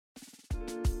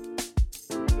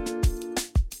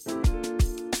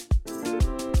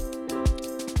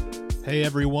Hey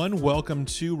everyone, welcome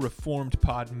to Reformed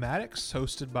Podmatics,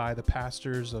 hosted by the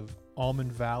pastors of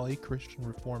Almond Valley Christian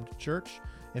Reformed Church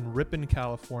in Ripon,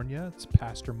 California. It's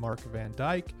Pastor Mark Van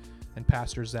Dyke and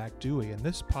Pastor Zach Dewey, and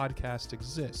this podcast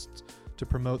exists to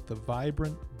promote the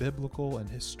vibrant, biblical, and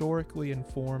historically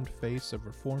informed face of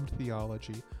Reformed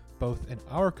theology, both in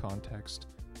our context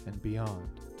and beyond.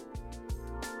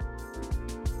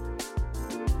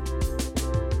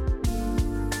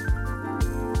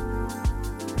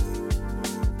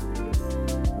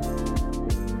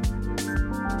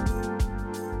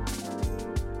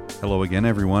 Hello again,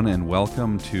 everyone, and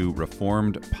welcome to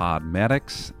Reformed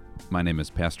Podmatics. My name is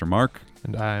Pastor Mark.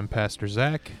 And I'm Pastor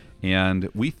Zach. And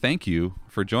we thank you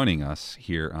for joining us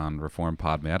here on Reformed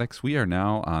Podmatics. We are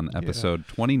now on episode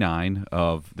 29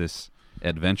 of this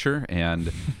adventure,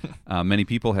 and many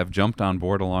people have jumped on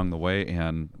board along the way,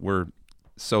 and we're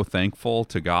so thankful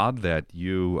to God that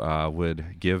you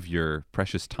would give your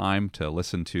precious time to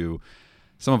listen to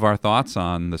some of our thoughts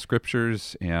on the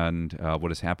Scriptures and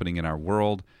what is happening in our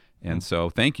world. And so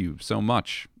thank you so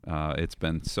much. It's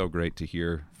been so great to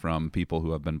hear from people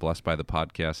who have been blessed by the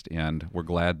podcast, and we're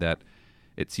glad that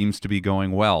it seems to be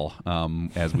going well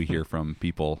as we hear from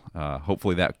people.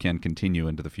 Hopefully that can continue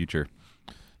into the future.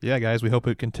 Yeah, guys, we hope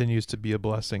it continues to be a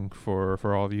blessing for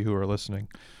all of you who are listening.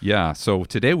 Yeah, so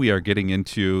today we are getting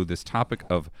into this topic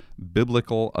of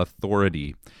biblical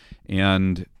authority,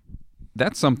 and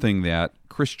that's something that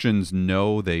Christians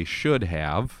know they should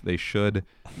have. They should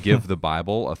give the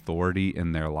Bible authority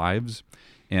in their lives.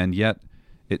 And yet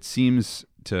it seems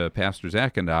to Pastor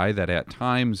Zach and I that at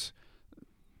times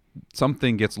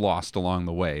something gets lost along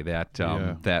the way, that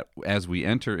that as we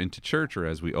enter into church or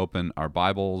as we open our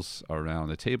Bibles around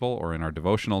the table or in our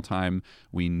devotional time,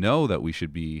 we know that we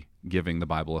should be giving the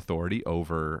Bible authority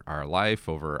over our life,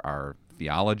 over our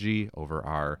theology, over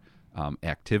our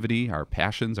activity, our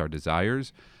passions, our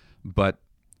desires, but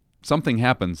something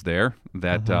happens there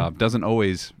that doesn't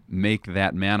always make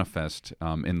that manifest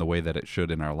in the way that it should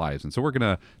in our lives. And so we're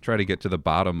going to try to get to the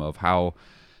bottom of how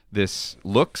this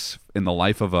looks in the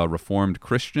life of a Reformed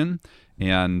Christian,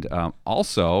 and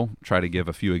also try to give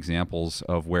a few examples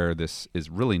of where this is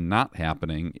really not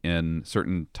happening in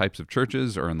certain types of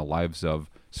churches or in the lives of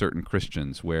certain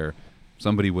Christians, where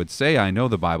somebody would say, I know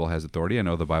the Bible has authority, I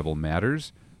know the Bible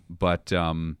matters, but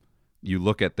you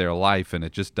look at their life and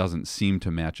it just doesn't seem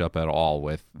to match up at all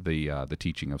with the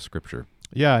teaching of Scripture.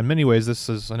 Yeah, in many ways, this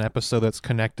is an episode that's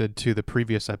connected to the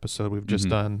previous episode we've just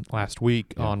done last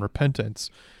week on repentance.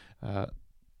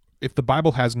 If the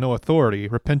Bible has no authority,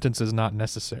 repentance is not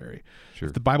necessary. Sure.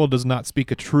 If the Bible does not speak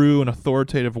a true and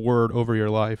authoritative word over your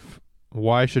life,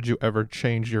 why should you ever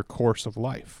change your course of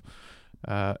life?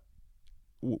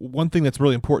 One thing that's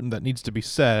really important that needs to be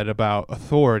said about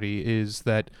authority is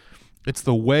that it's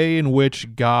the way in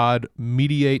which God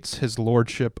mediates his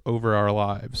lordship over our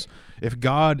lives. If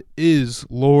God is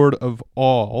Lord of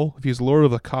all, if he's Lord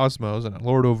of the cosmos and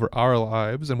Lord over our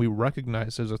lives, and we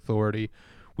recognize his authority,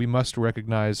 we must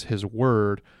recognize his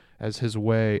word as his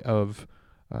way of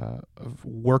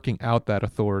working out that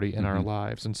authority in our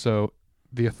lives. And so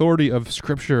the authority of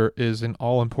Scripture is an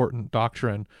all-important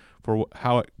doctrine for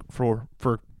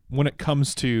when it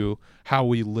comes to how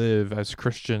we live as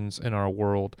Christians in our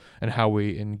world and how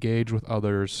we engage with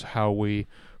others, how we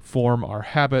form our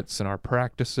habits and our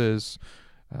practices,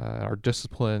 our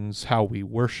disciplines, how we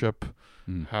worship,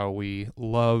 how we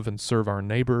love and serve our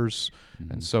neighbors,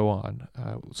 and so on.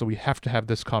 So we have to have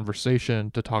this conversation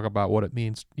to talk about what it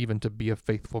means even to be a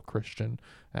faithful Christian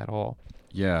at all.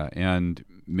 Yeah, and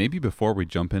maybe before we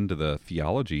jump into the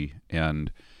theology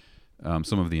and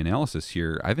some of the analysis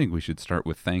here, I think we should start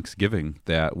with thanksgiving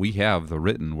that we have the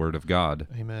written Word of God.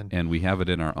 Amen. And we have it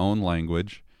in our own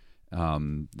language,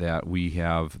 that we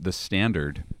have the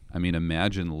standard. I mean,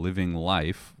 imagine living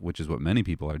life, which is what many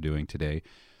people are doing today,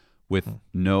 with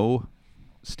no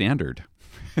standard.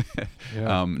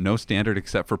 No standard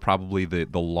except for probably the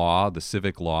law, the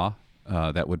civic law,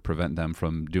 that would prevent them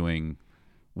from doing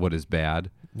what is bad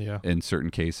in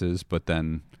certain cases, but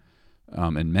then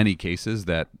in many cases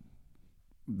that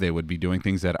they would be doing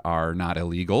things that are not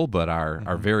illegal, but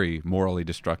are very morally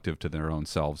destructive to their own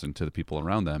selves and to the people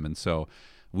around them. And so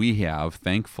we have,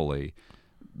 thankfully,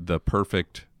 the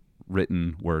perfect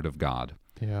written Word of God.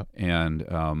 Yeah. And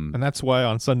that's why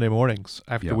on Sunday mornings,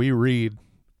 after we read,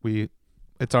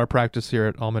 it's our practice here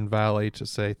at Almond Valley to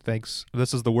say, thanks,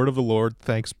 this is the word of the Lord,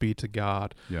 thanks be to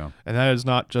God. Yeah. And that is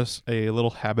not just a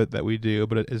little habit that we do,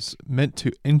 but it is meant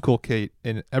to inculcate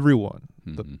in everyone,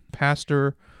 the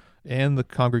pastor and the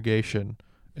congregation,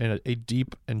 in a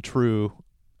deep and true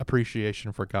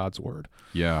appreciation for God's word.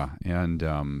 Yeah, and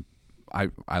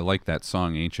I like that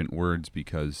song, Ancient Words,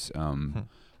 because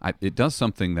it does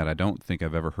something that I don't think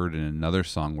I've ever heard in another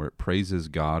song, where it praises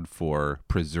God for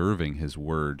preserving his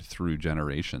word through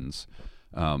generations.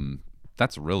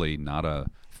 That's really not a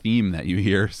theme that you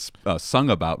hear sung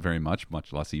about very much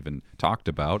less even talked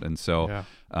about. And so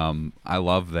I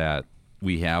love that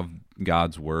we have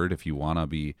God's word. If you want to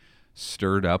be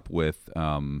stirred up with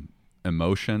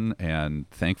emotion and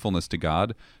thankfulness to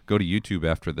God, go to YouTube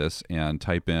after this and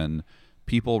type in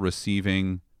people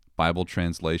receiving Bible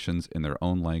translations in their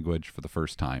own language for the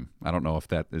first time. I don't know if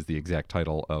that is the exact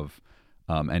title of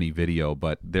any video,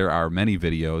 but there are many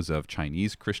videos of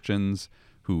Chinese Christians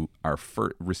who are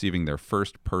receiving their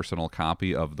first personal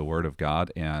copy of the Word of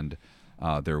God, and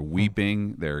they're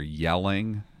weeping, they're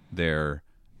yelling, they're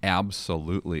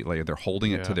absolutely, like, they're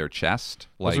holding it to their chest.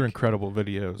 Those are incredible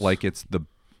videos. Like it's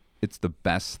the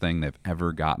best thing they've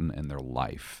ever gotten in their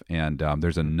life. And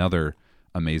there's another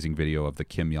amazing video of the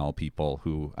Kim Yal people,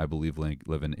 who I believe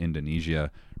live in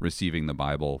Indonesia, receiving the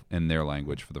Bible in their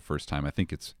language for the first time. I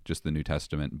think it's just the New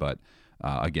Testament, but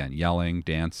again, yelling,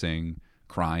 dancing,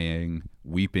 crying,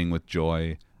 weeping with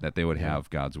joy that they would have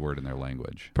God's word in their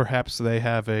language. Perhaps they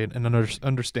have an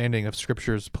understanding of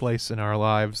Scripture's place in our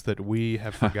lives that we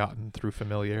have forgotten through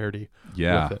familiarity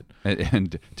with it.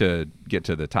 And to get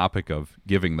to the topic of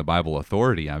giving the Bible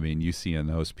authority, I mean, you see in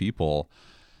those people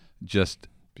just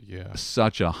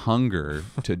such a hunger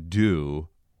to do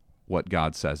what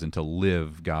God says and to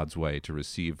live God's way, to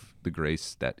receive the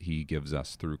grace that he gives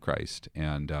us through Christ.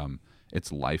 And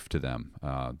it's life to them,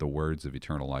 the words of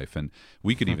eternal life. And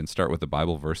we could even start with the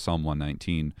Bible verse, Psalm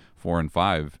 119, 4 and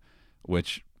 5,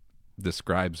 which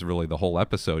describes really the whole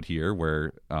episode here,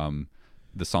 where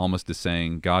the psalmist is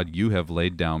saying, God, you have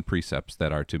laid down precepts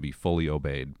that are to be fully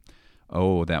obeyed.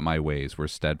 Oh, that my ways were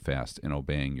steadfast in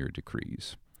obeying your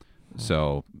decrees.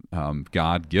 So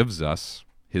God gives us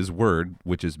his word,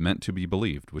 which is meant to be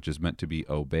believed, which is meant to be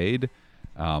obeyed.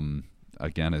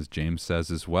 Again, as James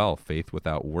says as well, faith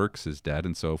without works is dead.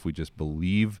 And so if we just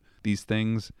believe these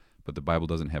things, but the Bible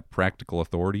doesn't have practical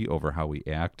authority over how we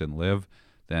act and live,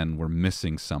 then we're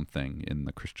missing something in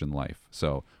the Christian life.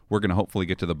 So we're going to hopefully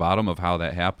get to the bottom of how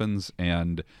that happens,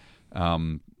 and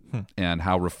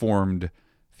how Reformed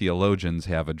theologians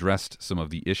have addressed some of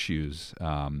the issues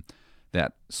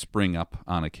that spring up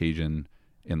on occasion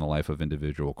in the life of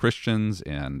individual Christians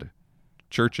and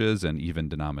churches and even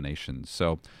denominations.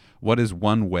 So what is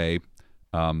one way,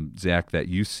 Zach, that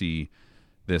you see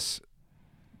this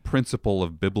principle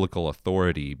of biblical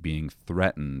authority being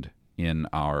threatened in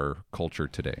our culture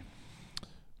today?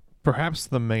 Perhaps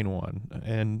the main one,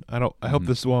 and I hope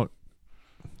this won't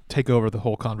take over the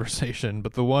whole conversation,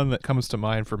 but the one that comes to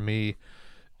mind for me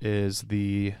is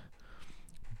the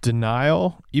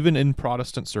denial, even in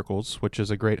Protestant circles, which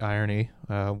is a great irony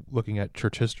looking at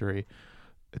church history.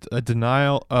 It's a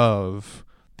denial of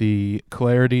the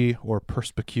clarity or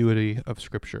perspicuity of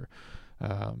Scripture.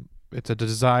 It's a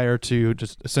desire to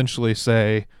just essentially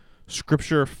say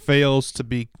Scripture fails to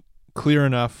be clear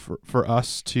enough for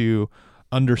us to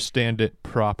understand it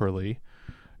properly.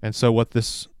 And so what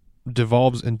this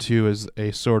devolves into is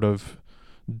a sort of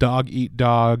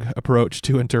dog-eat-dog approach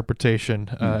to interpretation.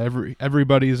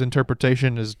 Everybody's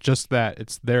interpretation is just that.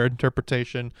 It's their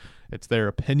interpretation. It's their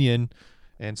opinion.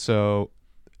 And so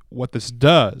what this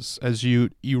does, as you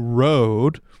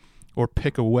erode or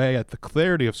pick away at the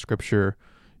clarity of Scripture,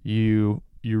 you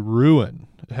ruin.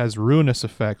 It has ruinous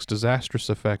effects, disastrous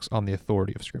effects on the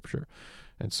authority of Scripture.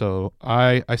 And so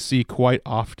I see quite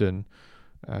often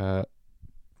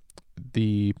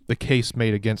the case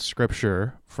made against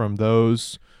Scripture from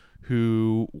those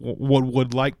who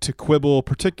would like to quibble,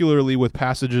 particularly with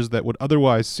passages that would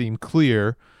otherwise seem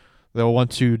clear. They'll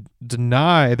want to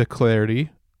deny the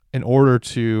clarity in order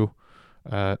to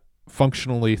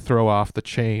functionally throw off the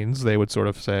chains, they would sort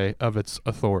of say, of its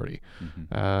authority.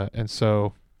 And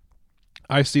so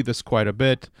I see this quite a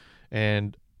bit,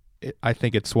 and I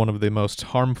think it's one of the most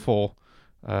harmful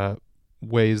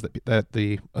ways that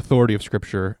the authority of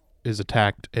Scripture is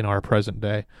attacked in our present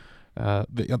day.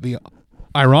 The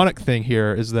ironic thing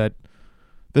here is that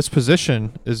this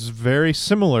position is very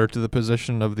similar to the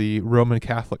position of the Roman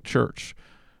Catholic Church,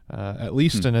 at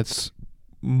least in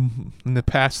the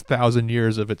past 1,000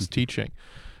 years of its teaching.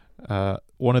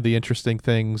 One of the interesting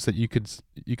things that you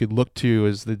could look to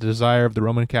is the desire of the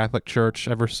Roman Catholic Church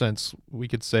ever since, we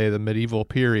could say, the medieval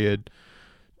period,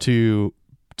 to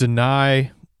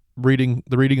deny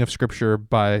the reading of Scripture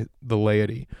by the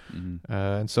laity.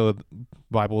 And so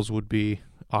Bibles would be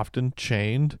often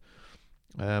chained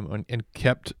and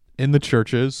kept in the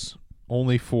churches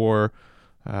only for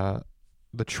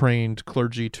the trained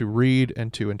clergy to read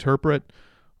and to interpret.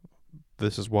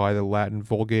 This is why the Latin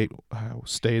Vulgate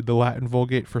stayed the Latin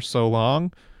Vulgate for so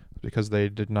long, because they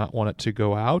did not want it to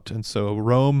go out. And so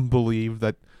Rome believed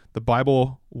that the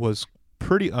Bible was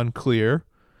pretty unclear,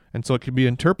 and so it could be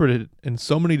interpreted in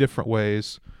so many different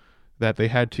ways that they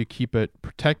had to keep it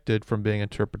protected from being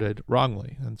interpreted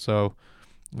wrongly. And so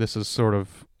this is sort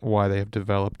of why they have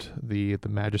developed the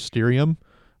magisterium,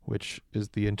 which is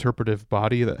the interpretive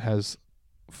body that has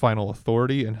final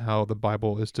authority in how the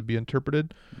Bible is to be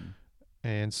interpreted.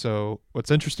 And so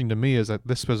what's interesting to me is that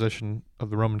this position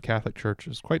of the Roman Catholic Church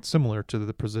is quite similar to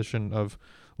the position of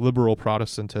liberal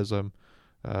Protestantism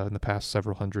in the past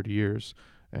several hundred years.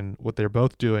 And what they're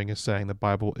both doing is saying the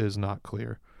Bible is not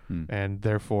clear. And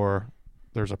therefore,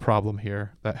 there's a problem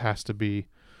here that has to be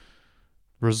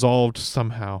resolved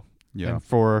somehow. Yeah. And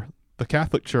for the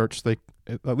Catholic Church, they,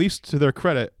 at least to their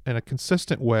credit, in a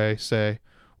consistent way say,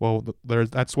 well,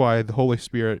 that's why the Holy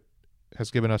Spirit has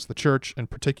given us the Church, and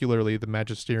particularly the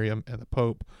magisterium and the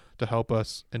Pope, to help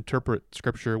us interpret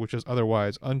Scripture, which is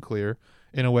otherwise unclear,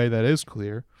 in a way that is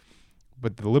clear.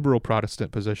 But the liberal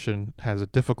Protestant position has a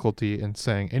difficulty in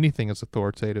saying anything is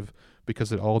authoritative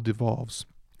because it all devolves.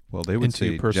 Well, they would into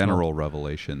say personal. general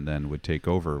revelation then would take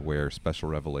over, where special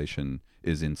revelation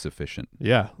is insufficient.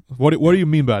 Yeah. What do you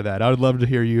mean by that? I would love to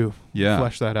hear you Yeah.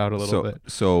 flesh that out a little bit.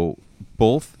 So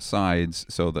both sides,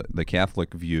 so the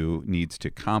Catholic view needs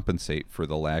to compensate for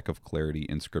the lack of clarity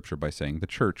in Scripture by saying the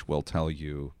Church will tell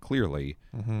you clearly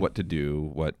what to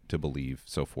do, what to believe,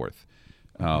 so forth.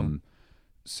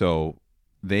 So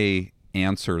they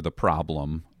answer the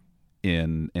problem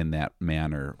in that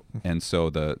manner. And so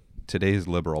today's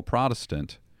liberal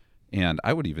Protestant, and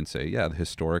I would even say, the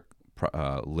historic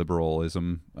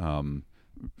liberalism,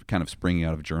 kind of springing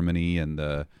out of Germany and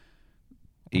the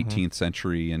 18th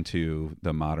century into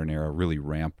the modern era, really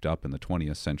ramped up in the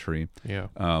 20th century,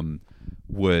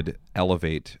 would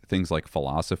elevate things like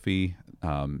philosophy,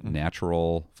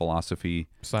 natural philosophy,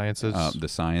 Sciences. the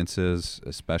sciences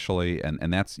especially,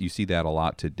 and that's, you see that a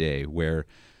lot today, where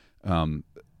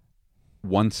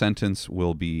one sentence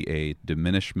will be a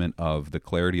diminishment of the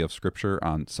clarity of Scripture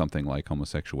on something like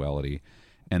homosexuality,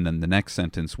 and then the next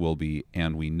sentence will be,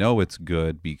 and we know it's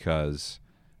good because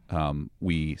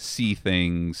we see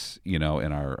things, in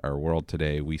our world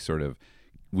today. We sort of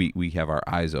we have our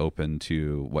eyes open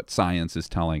to what science is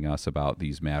telling us about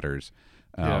these matters,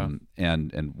 and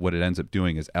what it ends up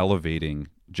doing is elevating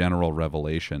general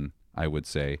revelation, I would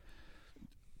say,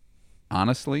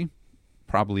 honestly,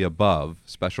 probably above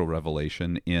special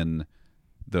revelation in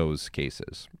those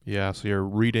cases. Yeah, so you're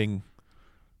reading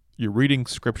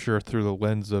Scripture through the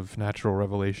lens of natural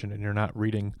revelation, and you're not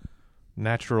reading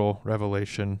natural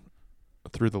revelation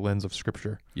through the lens of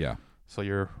Scripture. Yeah. So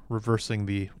you're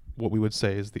reversing what we would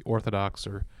say is the orthodox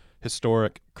or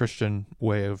historic Christian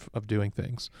way of doing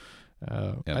things.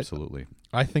 Absolutely.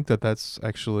 I think that's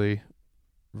actually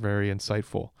very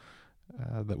insightful,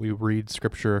 that we read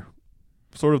Scripture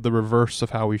sort of the reverse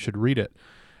of how we should read it.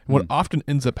 And what often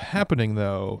ends up happening,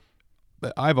 though,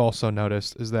 that I've also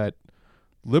noticed, is that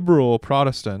liberal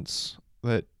Protestants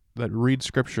that read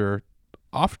Scripture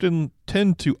often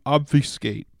tend to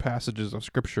obfuscate passages of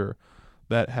Scripture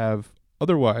that have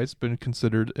otherwise been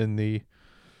considered in the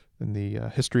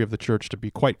history of the Church to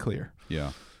be quite clear.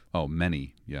 Yeah. Oh,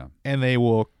 many. Yeah. And they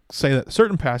will say that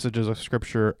certain passages of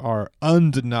Scripture are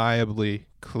undeniably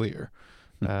clear,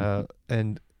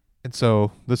 and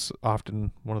so this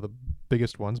often, one of the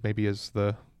biggest ones maybe, is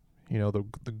the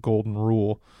golden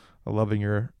rule of loving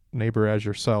your neighbor as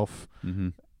yourself.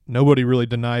 Nobody really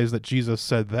denies that Jesus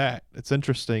said that. It's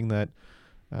interesting that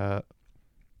in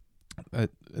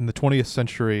the 20th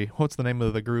century, what's the name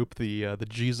of the group? The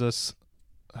Jesus,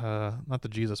 not the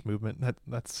Jesus movement.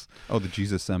 That's the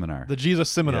Jesus Seminar. The Jesus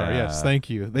Seminar. Yeah, yes,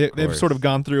 thank you. They've sort of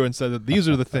gone through and said that these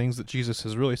are the things that Jesus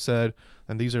has really said,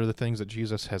 and these are the things that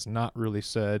Jesus has not really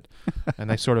said. And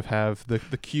they sort of have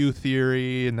the Q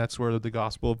theory, and that's where the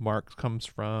Gospel of Mark comes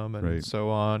from, and so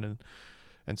on.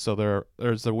 And so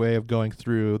there's a way of going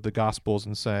through the Gospels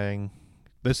and saying,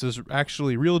 this is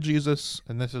actually real Jesus,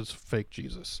 and this is fake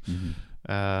Jesus.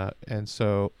 And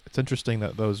so it's interesting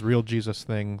that those real Jesus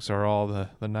things are all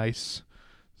the nice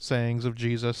sayings of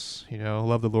Jesus.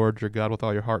 Love the Lord your God with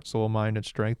all your heart, soul, mind, and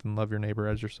strength, and love your neighbor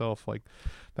as yourself. Like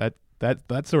that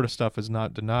sort of stuff is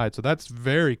not denied. So that's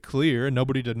very clear, and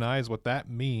nobody denies what that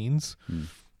means.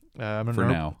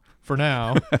 For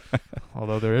now,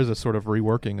 although there is a sort of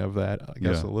reworking of that, I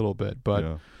guess, a little bit.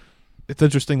 But it's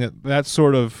interesting that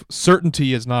sort of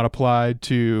certainty is not applied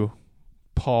to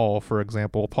Paul, for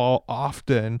example. Paul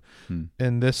often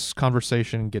in this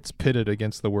conversation gets pitted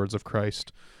against the words of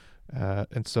Christ,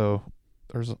 And so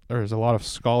there's a lot of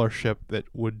scholarship that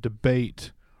would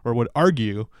debate or would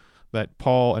argue that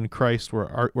Paul and Christ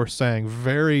were saying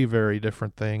very, very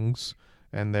different things,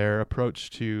 and their approach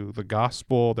to the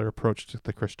gospel, their approach to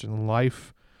the Christian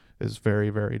life is very,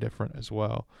 very different as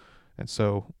well. And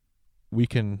so we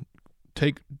can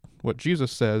take what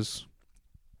Jesus says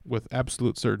with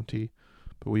absolute certainty,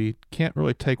 but we can't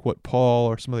really take what Paul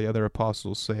or some of the other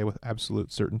apostles say with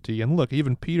absolute certainty. And look,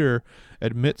 even Peter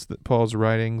admits that Paul's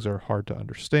writings are hard to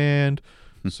understand,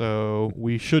 so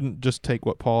we shouldn't just take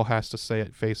what Paul has to say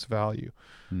at face value.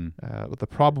 But the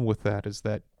problem with that is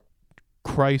that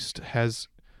Christ has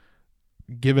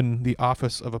given the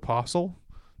office of apostle.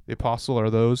 The apostle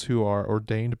are those who are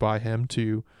ordained by him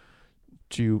to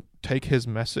take his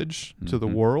message to the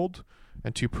world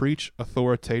and to preach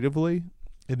authoritatively.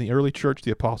 In the early church,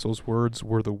 the apostles' words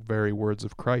were the very words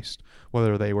of Christ,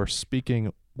 whether they were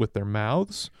speaking with their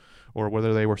mouths or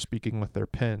whether they were speaking with their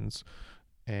pens.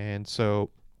 And so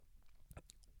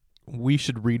we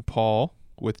should read Paul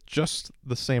with just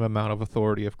the same amount of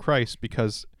authority of Christ,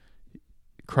 because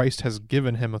Christ has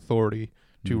given him authority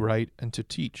to write and to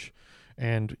teach.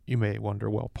 And you may wonder,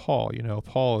 well, Paul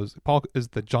is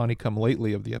the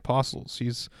Johnny-come-lately of the apostles.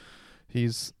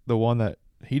 He's the one that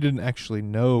he didn't actually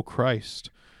know Christ.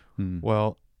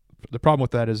 Well, the problem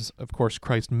with that is, of course,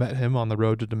 Christ met him on the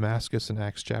road to Damascus in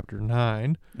Acts chapter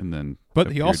 9. And then,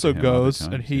 but he also goes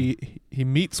and he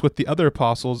meets with the other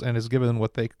apostles and is given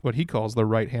what he calls the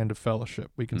right hand of fellowship.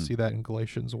 We can see that in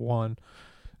Galatians 1.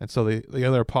 And so the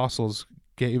other apostles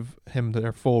gave him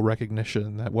their full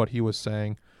recognition that what he was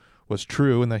saying was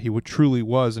true, and that he truly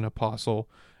was an apostle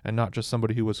and not just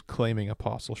somebody who was claiming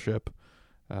apostleship,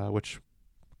 which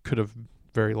could have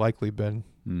very likely been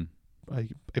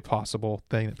a possible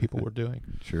thing that people were doing.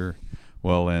 Sure.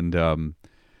 Well, and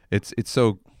it's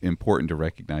so important to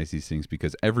recognize these things,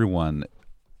 because everyone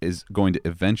is going to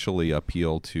eventually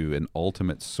appeal to an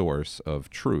ultimate source of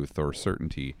truth or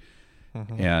certainty,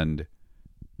 and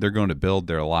they're going to build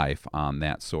their life on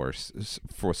that source.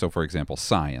 For example,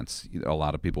 science. A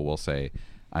lot of people will say,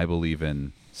 I believe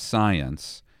in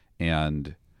science,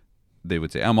 and they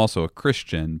would say, I'm also a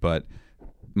Christian, but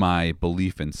my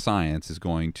belief in science is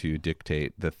going to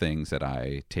dictate the things that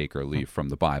I take or leave from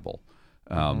the Bible.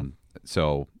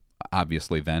 So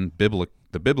obviously then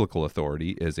the biblical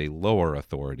authority is a lower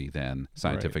authority than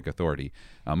scientific authority.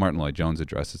 Martin Lloyd-Jones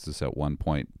addresses this at one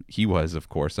point. He was, of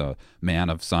course, a man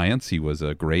of science. He was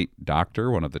a great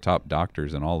doctor, one of the top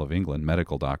doctors in all of England,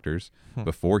 medical doctors,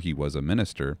 before he was a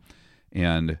minister.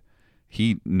 And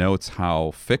he notes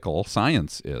how fickle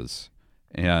science is.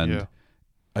 And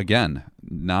again,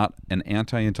 not an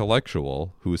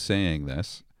anti-intellectual who's saying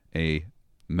this, a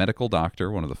medical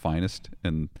doctor, one of the finest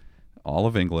in all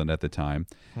of England at the time.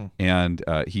 And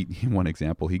one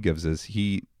example he gives is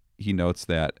he notes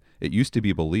that it used to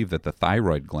be believed that the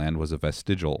thyroid gland was a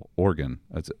vestigial organ.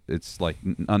 It's like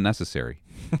unnecessary,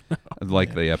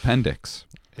 like the appendix.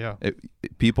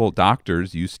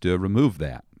 Doctors used to remove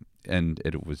that, and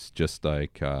it was just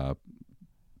like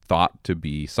thought to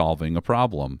be solving a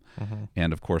problem.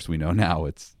 And of course, we know now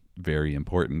it's very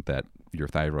important that your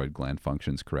thyroid gland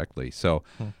functions correctly. So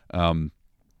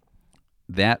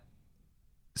that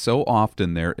so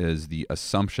often there is the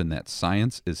assumption that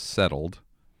science is settled,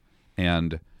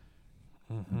 and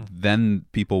then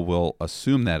people will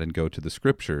assume that and go to the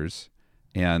scriptures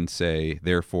and say,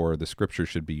 therefore, the scripture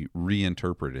should be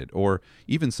reinterpreted, or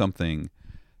even something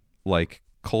like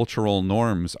cultural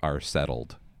norms are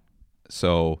settled.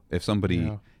 So if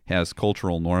somebody has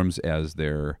cultural norms as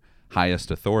their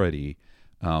highest authority,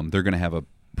 they're going to have a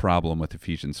problem with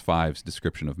Ephesians 5's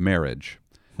description of marriage.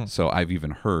 So I've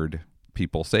even heard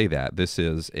people say that this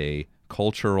is a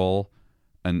cultural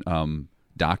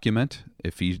document,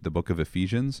 the book of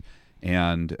Ephesians,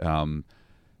 and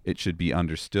it should be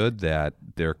understood that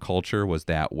their culture was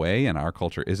that way and our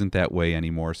culture isn't that way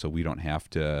anymore, so we don't have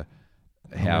to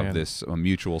have this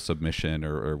mutual submission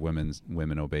or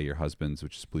women obey your husbands,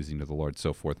 which is pleasing to the Lord,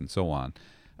 so forth and so on,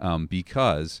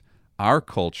 because our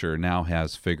culture now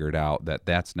has figured out that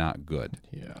that's not good.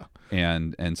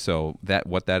 And so that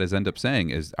what that is end up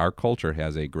saying is our culture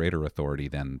has a greater authority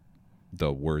than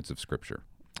the words of Scripture.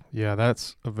 Yeah,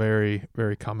 that's a very,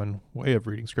 very common way of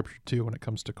reading Scripture too when it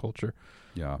comes to culture.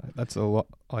 That's a lot.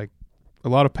 Like a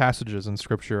lot of passages in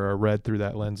Scripture are read through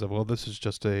that lens of, well, this is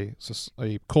just a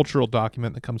cultural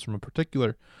document that comes from a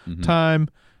particular time,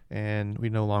 and we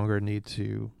no longer need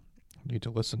to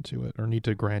listen to it or need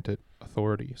to grant it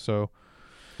authority. So.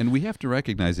 And we have to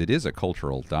recognize it is a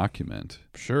cultural document.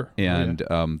 Sure. And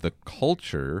the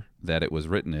culture that it was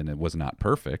written in, it was not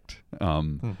perfect.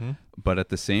 But at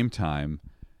the same time,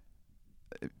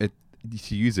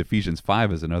 to use Ephesians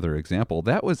 5 as another example,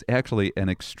 that was actually an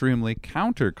extremely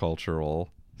countercultural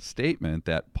statement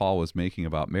that Paul was making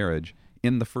about marriage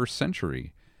in the first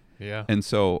century. Yeah. And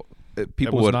so people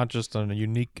it was would not just a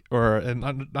unique or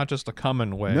not just a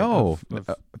common way No.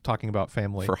 of talking about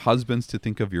family. for husbands to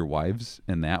think of your wives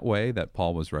in that way that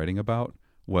Paul was writing about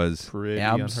was Pretty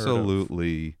unheard of.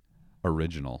 absolutely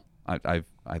original. I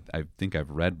think I've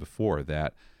read before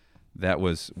that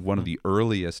was one of the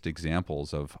earliest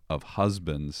examples of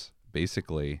husbands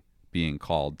basically being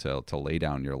called to lay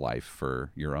down your life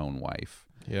for your own wife.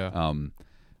 Yeah.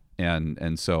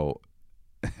 And so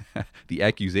the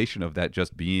accusation of that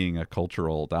just being a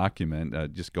cultural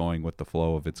document, just going with the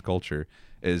flow of its culture,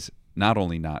 is not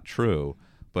only not true,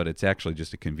 but it's actually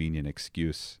just a convenient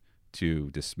excuse to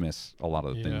dismiss a lot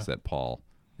of the things that Paul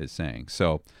is saying.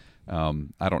 So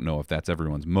I don't know if that's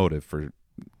everyone's motive for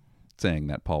saying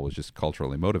that Paul was just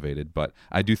culturally motivated, but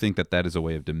I do think that is a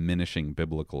way of diminishing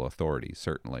biblical authority,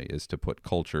 certainly, is to put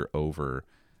culture over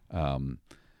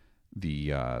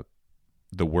the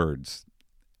words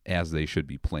as they should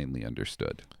be plainly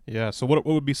understood. Yeah. So what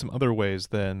would be some other ways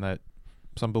then that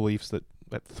some beliefs that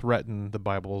threaten the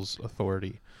Bible's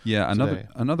authority? Yeah, today?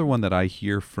 another one that I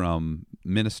hear from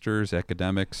ministers,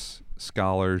 academics,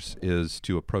 scholars is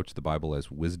to approach the Bible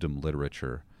as wisdom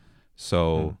literature.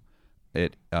 So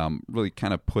it really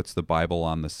kind of puts the Bible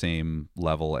on the same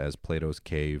level as Plato's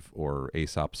Cave or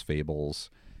Aesop's Fables.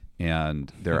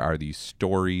 And there are these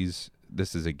stories.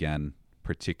 This is, again,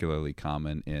 particularly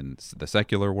common in the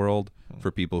secular world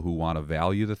for people who want to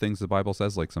value the things the Bible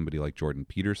says, like somebody like Jordan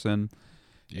Peterson.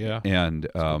 Yeah. And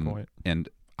That's a good point. and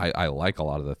I like a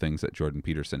lot of the things that Jordan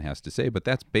Peterson has to say, but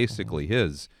that's basically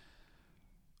his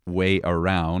way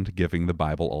around giving the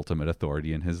Bible ultimate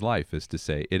authority in his life, is to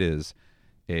say it is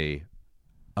a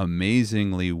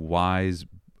amazingly wise,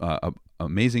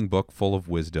 amazing book full of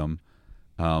wisdom.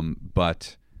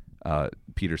 But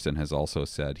Peterson has also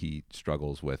said he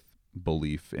struggles with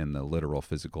belief in the literal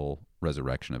physical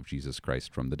resurrection of Jesus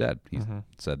Christ from the dead. He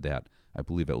said that, I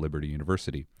believe, at Liberty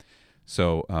University.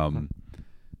 So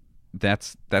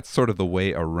that's sort of the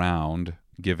way around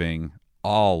giving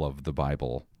all of the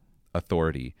Bible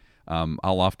authority.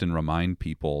 I'll often remind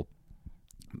people,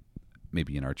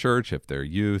 maybe in our church, if they're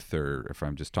youth or if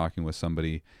I'm just talking with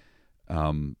somebody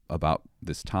about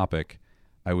this topic,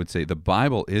 I would say the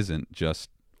Bible isn't just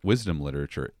wisdom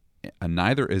literature, and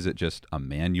neither is it just a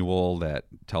manual that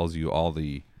tells you all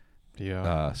the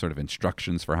sort of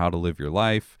instructions for how to live your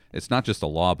life. It's not just a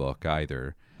law book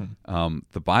either.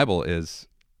 The Bible is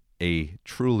a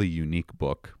truly unique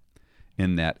book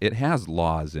in that it has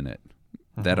laws in it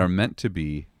that are meant to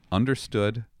be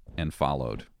understood and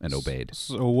followed and obeyed.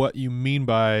 So what you mean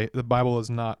by the Bible is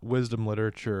not wisdom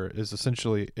literature is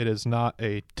essentially it is not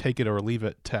a take it or leave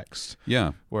it text.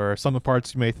 Yeah. Where some of the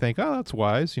parts you may think, oh, that's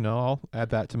wise, I'll add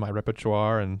that to my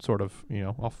repertoire and sort of,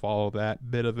 I'll follow that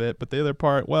bit of it. But the other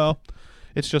part, well,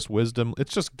 it's just wisdom.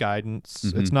 It's just guidance.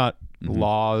 It's not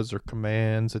laws or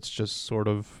commands. It's just sort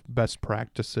of best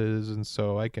practices. And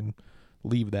so I can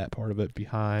leave that part of it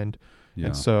behind. Yeah.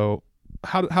 And so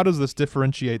how does this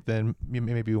differentiate then, you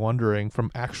may be wondering,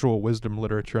 from actual wisdom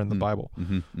literature in the Bible?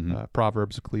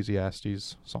 Proverbs,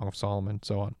 Ecclesiastes, Song of Solomon,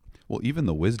 so on. Well, even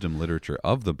the wisdom literature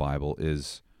of the Bible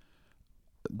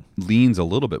leans a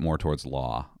little bit more towards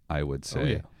law, I would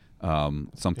say.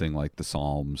 Something like the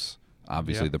Psalms,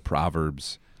 obviously the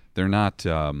Proverbs. They're not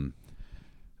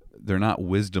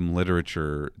wisdom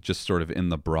literature just sort of in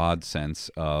the broad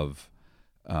sense of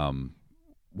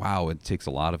wow, it takes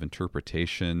a lot of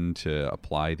interpretation to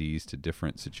apply these to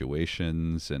different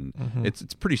situations, and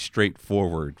it's pretty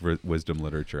straightforward wisdom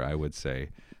literature, I would say.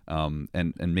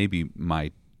 And maybe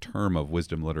my term of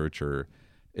wisdom literature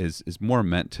is more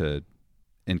meant to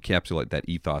encapsulate that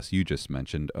ethos you just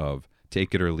mentioned of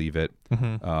take it or leave it.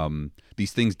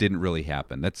 These things didn't really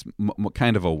happen. That's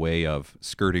kind of a way of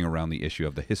skirting around the issue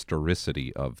of the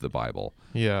historicity of the Bible.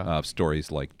 Yeah.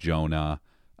 Stories like Jonah,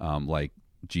 like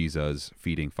Jesus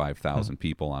feeding 5,000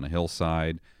 people on a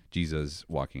hillside, Jesus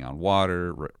walking on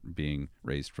water, being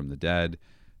raised from the dead,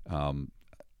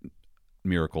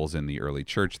 miracles in the early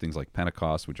church, things like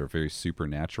Pentecost, which are very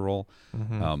supernatural.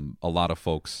 A lot of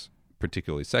folks,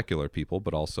 particularly secular people,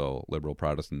 but also liberal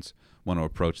Protestants, want to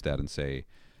approach that and say,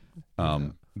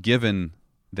 given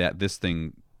that this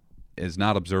thing is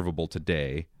not observable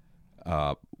today,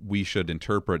 we should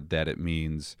interpret that it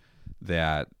means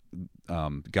that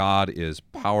God is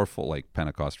powerful, like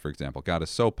Pentecost, for example. God is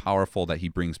so powerful that he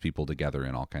brings people together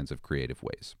in all kinds of creative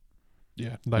ways.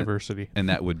 Yeah, diversity. And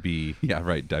that would be, yeah,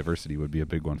 right, diversity would be a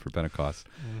big one for Pentecost.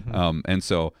 Mm-hmm. And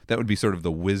so that would be sort of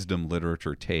the wisdom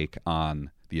literature take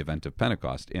on the event of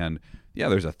Pentecost. And yeah,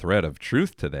 there's a thread of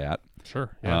truth to that.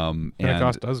 Sure. Yeah.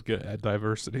 Pentecost does get at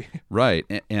diversity. Right.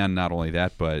 And not only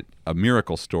that, but a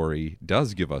miracle story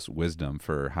does give us wisdom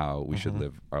for how we should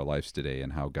live our lives today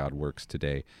and how God works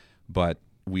today. But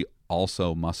we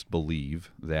also must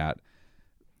believe that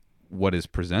what is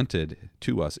presented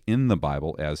to us in the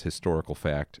Bible as historical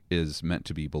fact is meant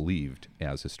to be believed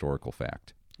as historical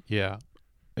fact. Yeah.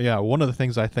 Yeah. One of the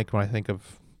things I think when I think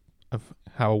of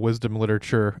how wisdom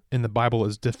literature in the Bible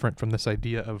is different from this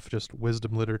idea of just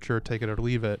wisdom literature, take it or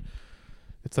leave it.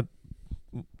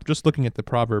 Just looking at the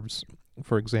Proverbs,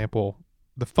 for example,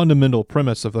 the fundamental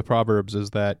premise of the Proverbs is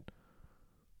that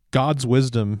God's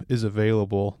wisdom is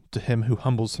available to him who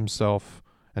humbles himself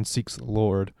and seeks the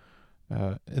Lord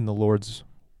in the Lord's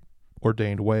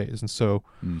ordained ways. And so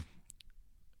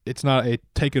it's not a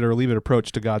take it or leave it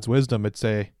approach to God's wisdom. It's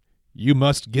a you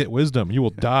must get wisdom. You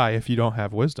will die if you don't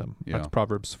have wisdom. Yeah. That's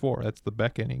Proverbs 4. That's the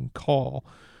beckoning call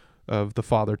of the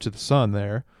Father to the Son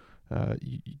there.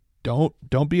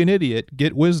 Don't be an idiot.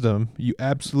 Get wisdom. You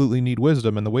absolutely need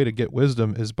wisdom. And the way to get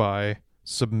wisdom is by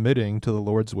submitting to the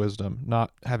Lord's wisdom,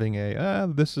 not having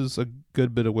this is a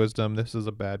good bit of wisdom, this is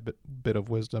a bad bit of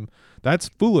wisdom. That's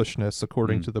foolishness,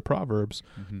 according to the Proverbs,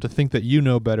 to think that you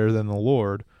know better than the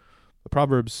Lord. The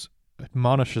Proverbs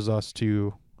admonishes us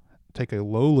to take a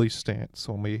lowly stance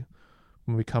when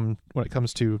it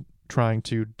comes to trying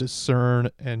to discern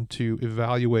and to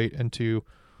evaluate and to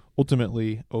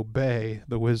ultimately obey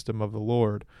the wisdom of the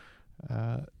Lord.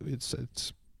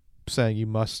 It's saying you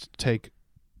must take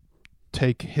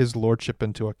his lordship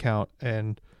into account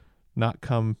and not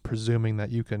come presuming that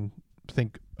you can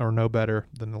think or know better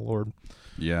than the Lord.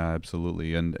 Yeah,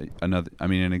 absolutely. And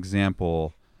an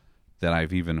example that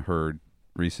I've even heard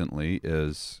recently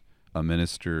is a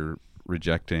minister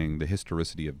rejecting the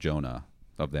historicity of Jonah,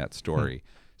 of that story,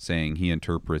 saying he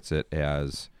interprets it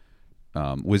as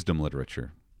wisdom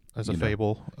literature. As a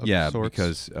fable of sorts?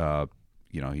 Because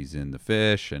he's in the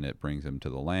fish and it brings him to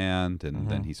the land, and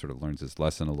then he sort of learns his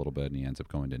lesson a little bit and he ends up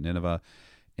going to Nineveh.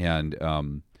 And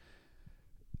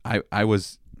I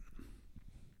was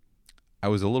a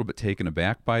little bit taken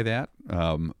aback by that,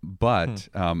 but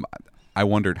I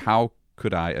wondered how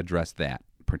could I address that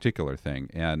particular thing.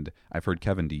 And I've heard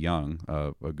Kevin DeYoung,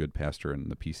 a good pastor in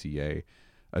the PCA,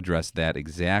 address that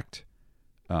exact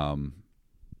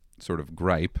sort of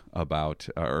gripe about,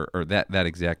 or that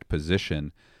exact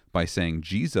position, by saying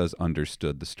Jesus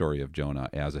understood the story of Jonah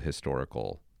as a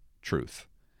historical truth.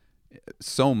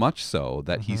 So much so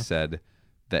that he said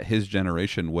that his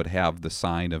generation would have the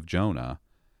sign of Jonah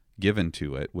given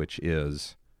to it, which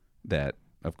is that,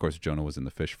 of course, Jonah was in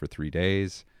the fish for 3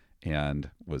 days and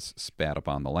was spat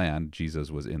upon the land. Jesus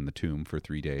was in the tomb for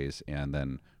 3 days and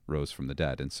then rose from the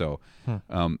dead. And so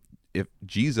if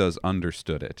Jesus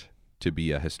understood it to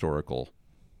be a historical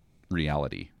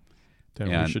reality,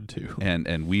 then we should too.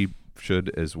 And we should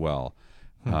as well.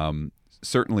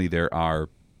 Certainly there are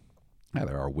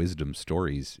wisdom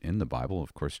stories in the Bible.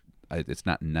 Of course, it's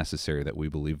not necessary that we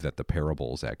believe that the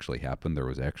parables actually happened. There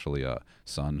was actually a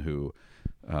son who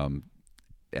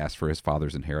asked for his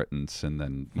father's inheritance and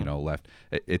then left.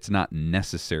 It's not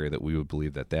necessary that we would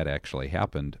believe that actually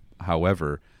happened.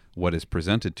 However, what is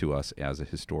presented to us as a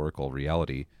historical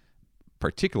reality,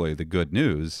 particularly the good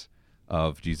news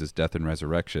of Jesus' death and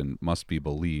resurrection, must be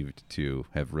believed to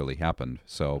have really happened.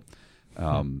 So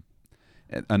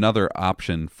another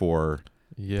option for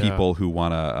people who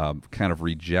want to kind of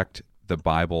reject the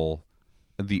Bible,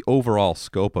 the overall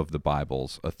scope of the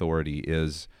Bible's authority,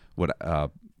 is what a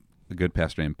good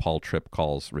pastor named Paul Tripp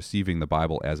calls receiving the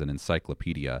Bible as an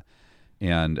encyclopedia.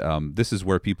 And this is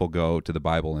where people go to the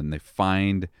Bible and they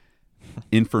find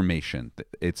information.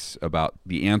 It's about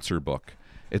the answer book.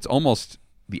 It's almost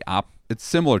it's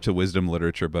similar to wisdom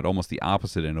literature, but almost the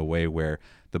opposite in a way, where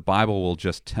the Bible will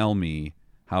just tell me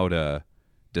how to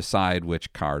decide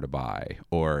which car to buy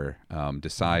or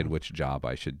decide which job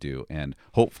I should do. And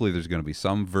hopefully there's going to be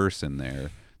some verse in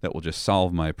there that will just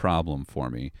solve my problem for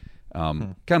me.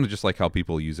 Kind of just like how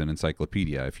people use an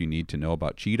encyclopedia. If you need to know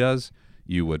about cheetahs,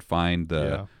 you would find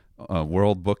the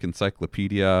World Book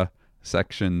Encyclopedia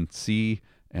section C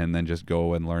and then just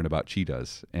go and learn about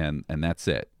cheetahs. And that's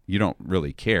it. You don't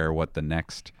really care what the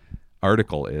next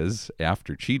article is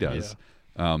after cheetahs.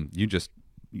 You just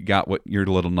got what your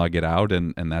little nugget out,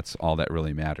 and that's all that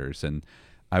really matters. And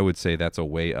I would say that's a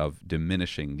way of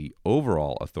diminishing the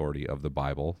overall authority of the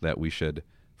Bible, that we should,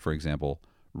 for example,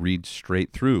 read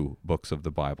straight through books of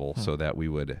the Bible so that we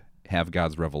would have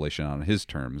God's revelation on his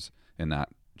terms and not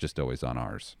just always on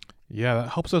ours. Yeah, that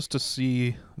helps us to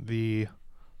see the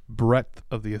breadth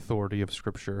of the authority of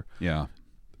Scripture. Yeah.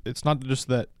 It's not just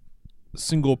that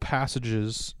single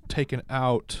passages taken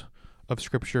out of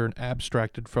Scripture and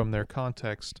abstracted from their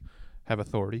context have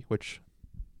authority, which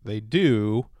they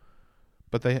do,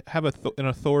 but they have an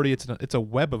authority. It's a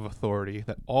web of authority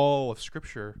that all of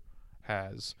Scripture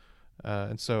has,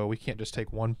 and so we can't just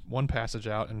take one passage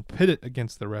out and pit it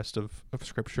against the rest of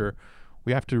Scripture.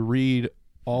 We have to read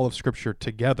all of Scripture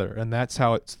together, and that's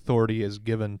how its authority is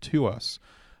given to us.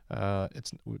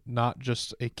 It's not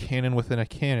just a canon within a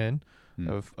canon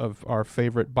of our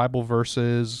favorite Bible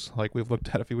verses, like we've looked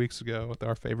at a few weeks ago with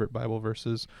our favorite Bible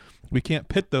verses. We can't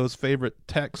pit those favorite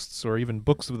texts or even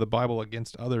books of the Bible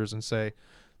against others and say,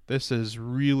 this is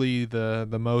really the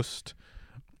most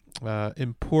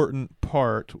important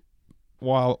part,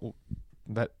 while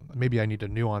that maybe I need to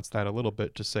nuance that a little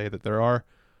bit to say that there are,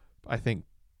 I think,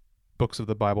 books of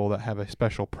the Bible that have a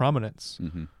special prominence,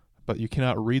 but you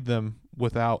cannot read them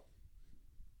without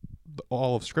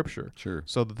all of Scripture. Sure.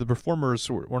 So the Reformers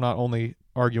were not only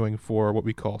arguing for what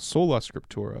we call sola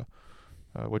scriptura,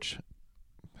 which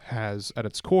has at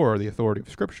its core the authority of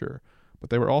Scripture, but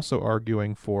they were also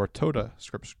arguing for tota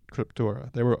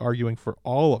scriptura. They were arguing for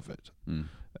all of it.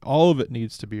 All of it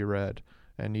needs to be read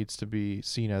and needs to be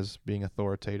seen as being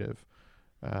authoritative.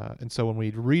 And so when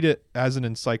we read it as an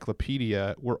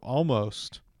encyclopedia, we're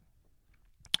almost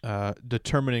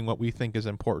determining what we think is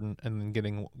important and then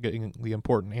getting the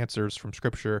important answers from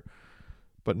Scripture.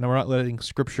 But we're not letting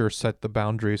Scripture set the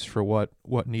boundaries for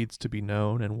what needs to be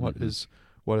known and what is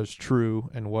true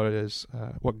and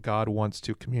what God wants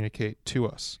to communicate to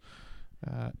us.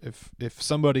 If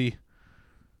somebody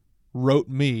wrote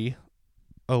me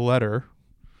a letter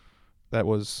that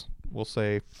was, we'll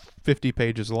say, 50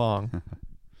 pages long,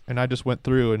 and I just went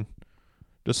through and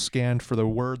just scanned for the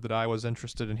word that I was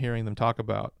interested in hearing them talk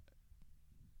about,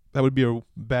 that would be a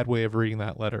bad way of reading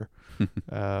that letter.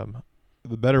 The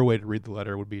better way to read the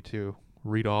letter would be to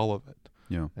read all of it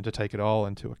and to take it all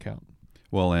into account.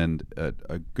 Well, and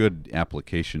a good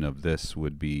application of this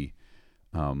would be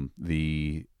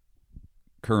the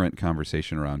current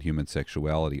conversation around human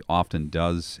sexuality often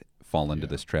does fall into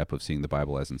this trap of seeing the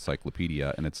Bible as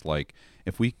encyclopedia. And it's like,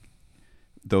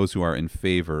 those who are in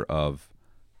favor of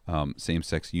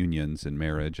same-sex unions and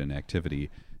marriage and activity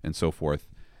and so forth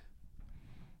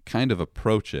kind of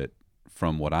approach it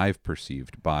from what I've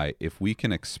perceived by, if we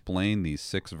can explain these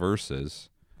 6 verses,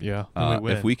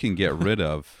 if we can get rid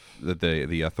of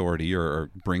the authority or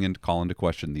call into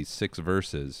question these 6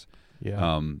 verses,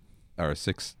 or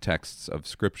 6 texts of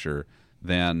Scripture,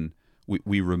 then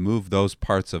we remove those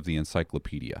parts of the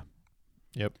encyclopedia.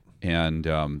 Yep. And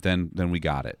then we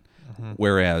got it.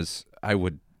 Whereas I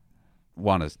would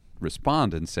want to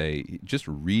respond and say, just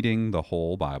reading the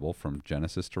whole Bible from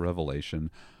Genesis to Revelation,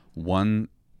 one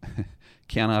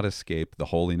cannot escape the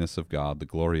holiness of God, the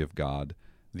glory of God,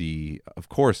 of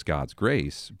course, God's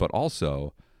grace, but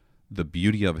also the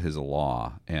beauty of His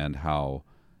law and how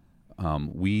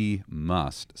we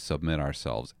must submit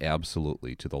ourselves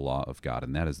absolutely to the law of God,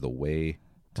 and that is the way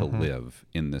to live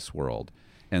in this world.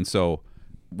 And so,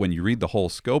 when you read the whole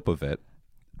scope of it,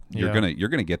 you're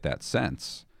gonna get that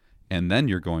sense, and then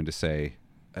you're going to say,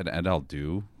 and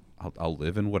I'll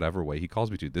live in whatever way He calls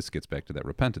me to. This gets back to that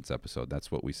repentance episode.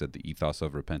 That's what we said the ethos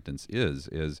of repentance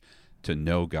is to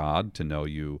know God, to know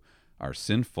you are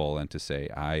sinful, and to say,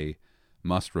 I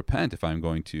must repent if I'm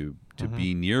going to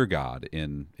be near God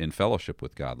in fellowship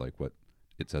with God, like what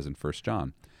it says in 1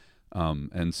 John.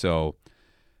 And so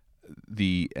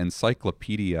the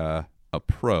encyclopedia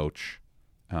approach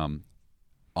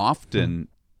often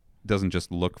doesn't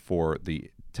just look for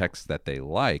the text that they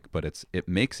like, but it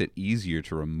makes it easier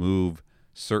to remove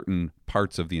certain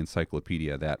parts of the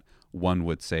encyclopedia that one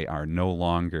would say are no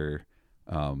longer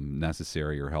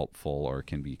necessary or helpful or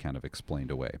can be kind of explained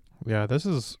away. Yeah, this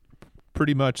is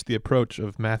pretty much the approach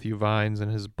of Matthew Vines in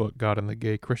his book God and the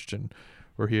Gay Christian,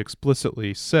 where he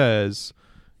explicitly says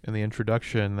in the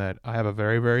introduction that I have a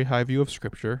very, very high view of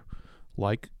Scripture,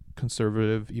 like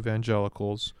conservative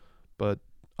evangelicals, but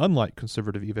unlike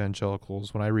conservative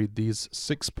evangelicals, when I read these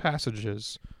 6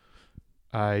 passages,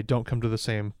 I don't come to the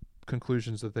same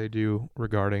conclusions that they do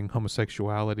regarding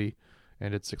homosexuality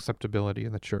and its acceptability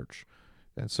in the church.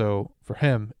 And so for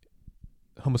him,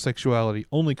 homosexuality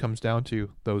only comes down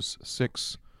to those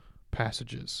 6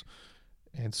 passages.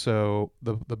 And so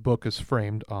the book is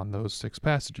framed on those 6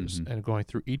 passages and going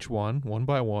through each one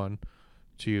by one,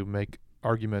 to make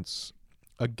arguments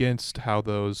against how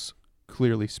those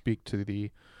clearly speak to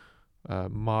the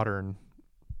modern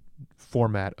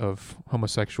format of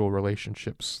homosexual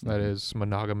relationships, that is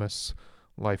monogamous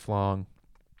lifelong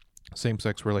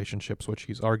same-sex relationships, which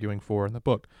he's arguing for in the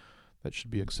book, that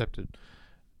should be accepted.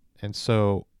 And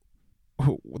so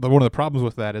one of the problems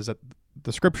with that is that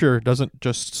the scripture doesn't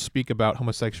just speak about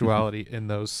homosexuality in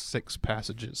those 6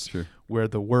 passages Sure. where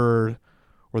the word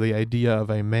or the idea of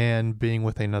a man being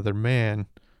with another man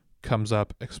comes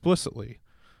up explicitly.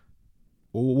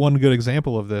 One good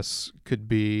example of this could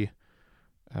be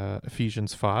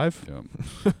Ephesians 5.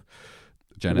 Yeah.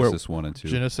 Genesis 1 and 2.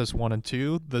 Genesis 1 and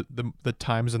 2, the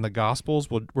times in the Gospels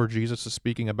where Jesus is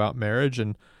speaking about marriage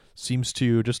and seems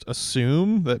to just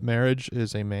assume that marriage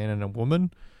is a man and a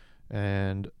woman.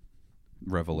 And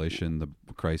Revelation, the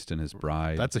Christ and his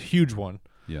bride. that's a huge one.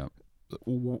 Yeah.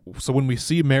 So when we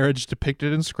see marriage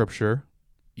depicted in Scripture,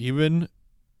 even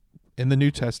in the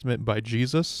New Testament by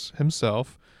Jesus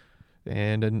himself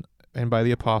and by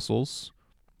the apostles,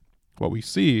 what we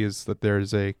see is that there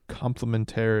is a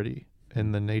complementarity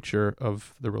in the nature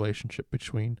of the relationship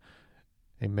between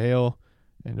a male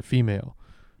and a female.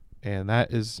 And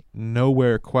that is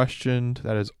nowhere questioned.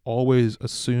 That is always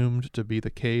assumed to be the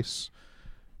case.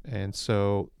 And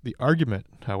so the argument,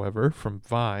 however, from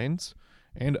Vines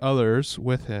and others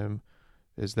with him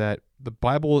is that the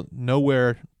Bible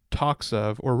nowhere talks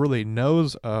of or really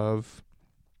knows of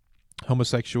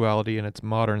homosexuality in its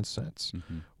modern sense.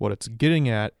 Mm-hmm. What it's getting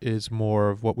at is more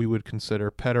of what we would consider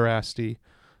pederasty,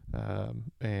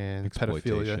 and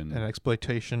pedophilia and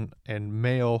exploitation and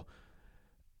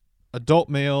adult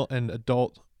male and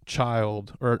adult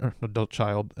child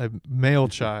male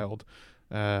child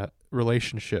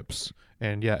relationships,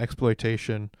 and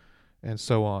exploitation and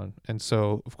so on. And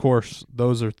so of course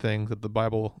those are things that the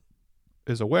Bible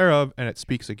is aware of, and it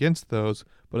speaks against those,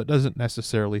 but it doesn't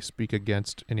necessarily speak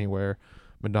against anywhere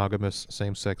monogamous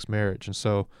same-sex marriage. And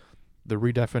so the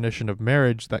redefinition of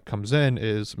marriage that comes in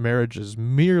is marriage is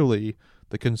merely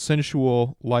the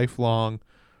consensual, lifelong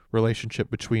relationship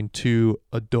between 2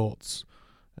 adults.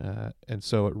 And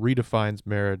so it redefines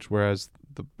marriage, whereas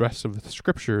the rest of the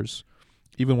scriptures,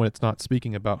 even when it's not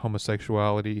speaking about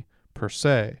homosexuality per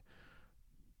se,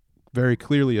 very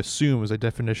clearly assumes a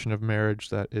definition of marriage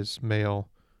that is male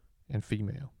and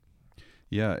female.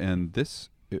 Yeah, and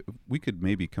we could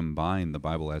maybe combine the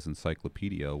Bible as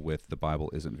encyclopedia with the Bible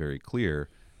isn't very clear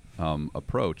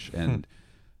approach, and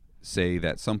say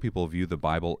that some people view the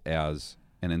Bible as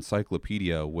an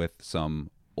encyclopedia with some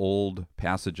old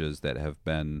passages that have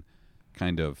been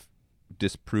kind of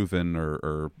disproven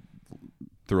or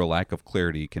through a lack of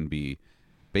clarity can be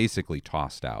basically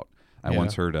tossed out. I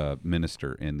once heard a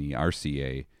minister in the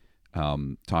RCA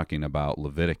talking about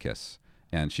Leviticus,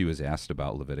 and she was asked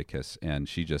about Leviticus, and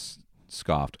she just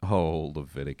scoffed, "Oh,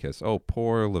 Leviticus, oh,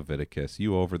 poor Leviticus,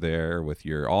 you over there with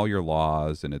all your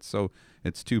laws, and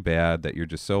it's too bad that you're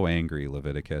just so angry,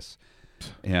 Leviticus."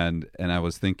 And I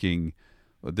was thinking,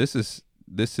 well, this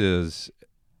is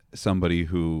somebody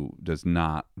who does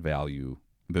not value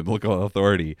biblical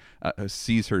authority,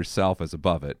 sees herself as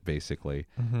above it, basically.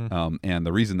 Mm-hmm. And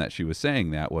the reason that she was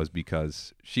saying that was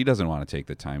because she doesn't want to take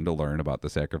the time to learn about the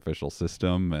sacrificial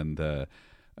system and the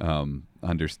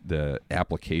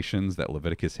applications that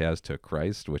Leviticus has to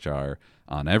Christ, which are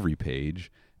on every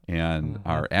page and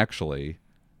are actually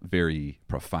very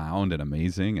profound and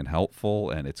amazing and helpful.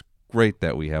 And it's great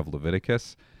that we have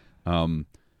Leviticus.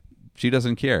 She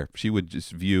doesn't care. She would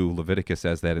just view Leviticus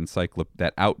as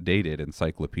that outdated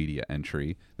encyclopedia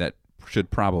entry that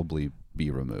should probably be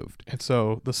removed. And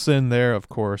so the sin there, of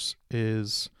course,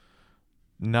 is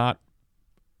not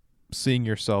seeing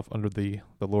yourself under the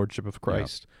lordship of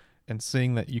Christ, and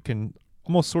seeing that you can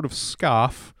almost sort of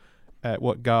scoff at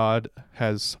what God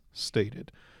has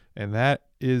stated. And that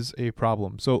is a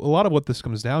problem. So a lot of what this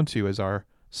comes down to is our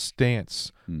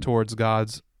stance towards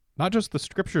God's, not just the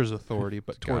scripture's authority,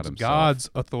 but towards God's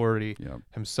authority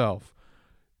himself.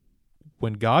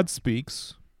 When God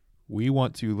speaks, we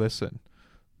want to listen.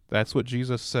 That's what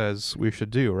Jesus says we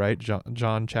should do, right?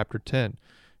 John chapter 10.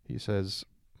 He says,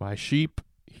 "My sheep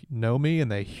know me,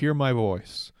 and they hear my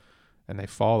voice, and they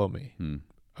follow me."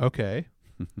 Okay.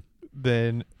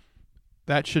 Then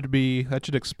that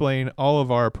should explain all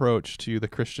of our approach to the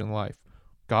Christian life.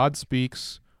 God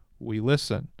speaks, we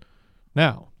listen.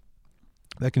 Now,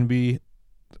 that can be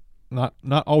not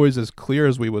always as clear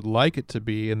as we would like it to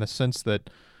be, in the sense that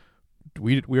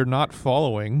we're not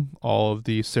following all of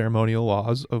the ceremonial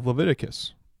laws of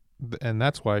Leviticus. And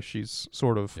that's why she's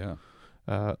sort of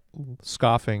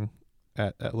scoffing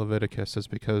at Leviticus, is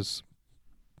because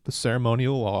the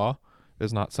ceremonial law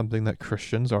is not something that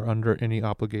Christians are under any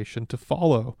obligation to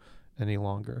follow any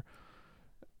longer.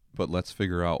 But let's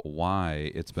figure out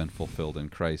why it's been fulfilled in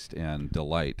Christ and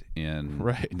delight in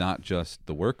not just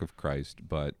the work of Christ,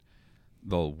 but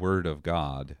the Word of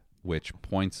God, which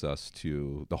points us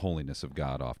to the holiness of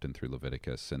God, often through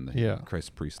Leviticus and Christ's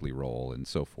priestly role and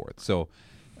so forth. So,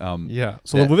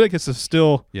 so Leviticus is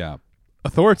still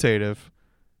authoritative,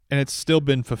 and it's still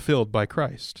been fulfilled by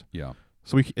Christ. Yeah.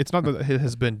 So it's not that it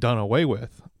has been done away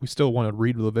with. We still want to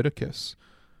read Leviticus.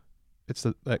 It's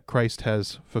that Christ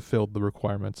has fulfilled the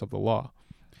requirements of the law.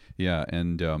 Yeah,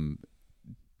 and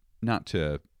not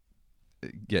to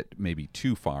get maybe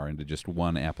too far into just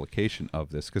one application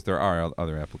of this, because there are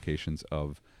other applications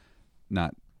of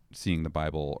not seeing the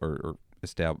Bible or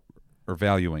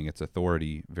valuing its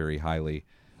authority very highly.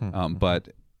 But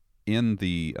in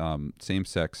the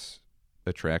same-sex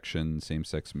attraction,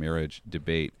 same-sex marriage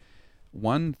debate,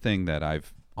 one thing that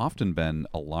I've often been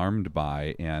alarmed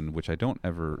by, and which I don't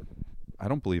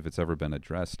believe it's ever been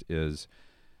addressed, is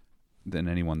than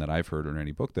anyone that I've heard or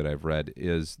any book that I've read,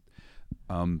 is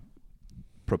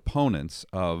proponents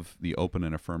of the open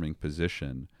and affirming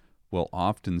position will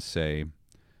often say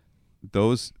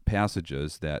those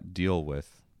passages that deal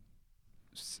with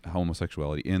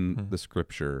homosexuality in the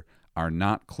Scripture are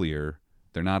not clear.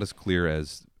 They're not as clear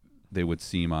as they would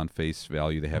seem on face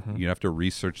value. You have to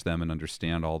research them and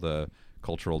understand all the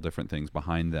cultural different things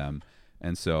behind them,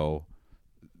 and so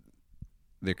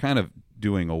they're kind of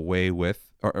doing away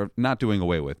with, or not doing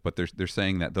away with, but they're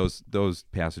saying that those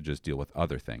passages deal with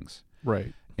other things,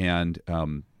 right? And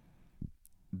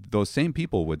those same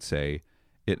people would say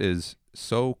it is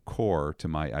so core to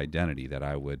my identity that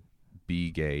I would be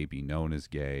gay, be known as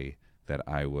gay, that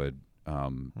I would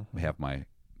have my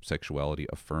sexuality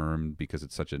affirmed because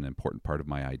it's such an important part of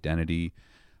my identity.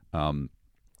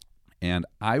 And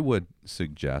I would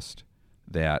suggest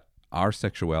that our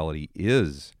sexuality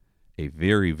is a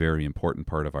very, very important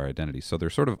part of our identity. So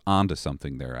they're sort of onto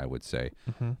something there, I would say,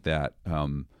 that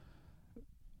who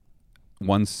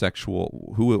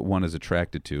one is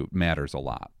attracted to matters a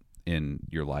lot in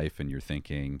your life and your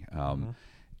thinking.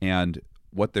 And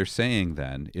what they're saying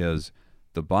then is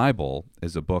the Bible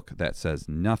is a book that says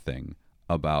nothing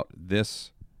about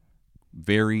this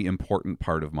very important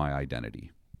part of my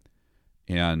identity.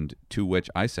 And to which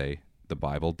I say, the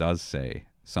Bible does say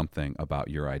something about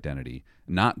your identity,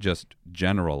 not just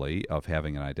generally of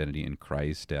having an identity in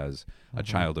Christ as a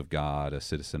child of God, a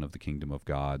citizen of the kingdom of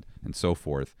God, and so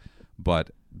forth,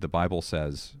 but the Bible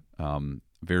says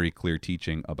very clear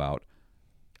teaching about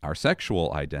our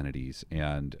sexual identities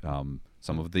and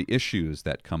some of the issues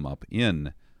that come up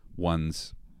in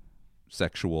one's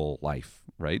sexual life,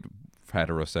 right?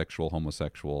 Heterosexual,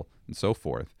 homosexual, and so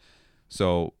forth.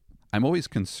 So I'm always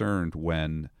concerned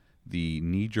when the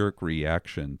knee-jerk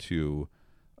reaction to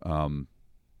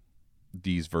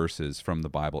these verses from the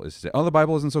Bible is to say, oh, the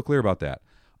Bible isn't so clear about that.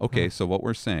 Okay, so what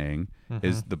we're saying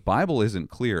is the Bible isn't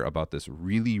clear about this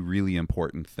really, really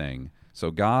important thing.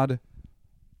 So God,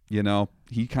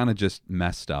 he kind of just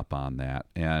messed up on that.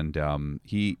 And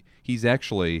he's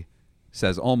actually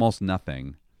says almost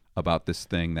nothing about this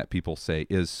thing that people say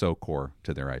is so core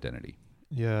to their identity.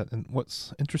 Yeah, and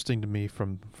what's interesting to me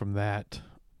from that,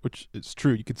 which is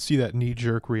true, you could see that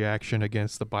knee-jerk reaction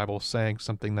against the Bible saying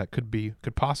something that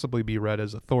could possibly be read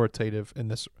as authoritative in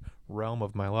this realm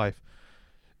of my life.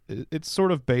 It's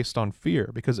sort of based on fear,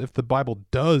 because if the Bible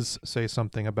does say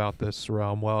something about this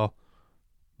realm, well,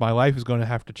 my life is going to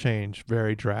have to change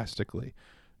very drastically.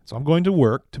 So I'm going to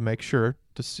work to make sure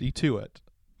to see to it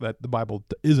that the Bible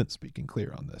isn't speaking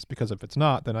clear on this, because if it's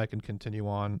not, then I can continue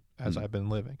on as I've been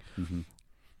living.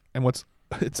 And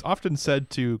it's often said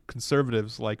to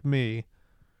conservatives like me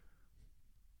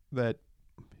that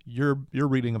your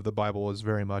reading of the Bible is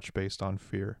very much based on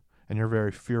fear, and you're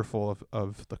very fearful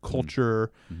of the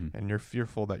culture, and you're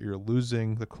fearful that you're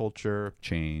losing the culture,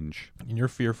 change, and you're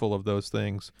fearful of those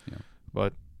things.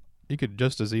 But you could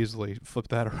just as easily flip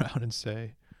that around and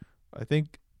say, I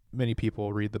think many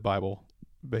people read the Bible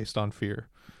based on fear,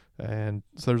 and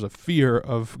so there's a fear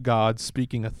of God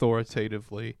speaking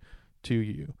authoritatively to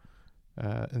you,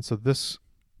 and so this,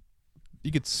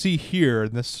 you could see here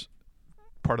in this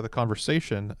part of the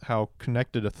conversation how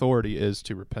connected authority is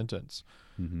to repentance,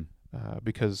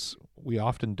 because we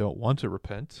often don't want to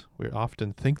repent. We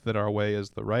often think that our way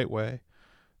is the right way,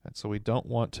 and so we don't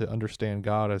want to understand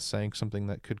God as saying something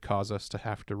that could cause us to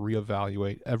have to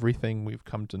reevaluate everything we've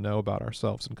come to know about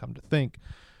ourselves and come to think.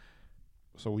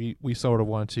 So we sort of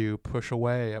want to push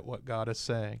away at what God is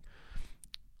saying.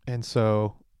 And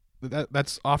so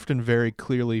that's often very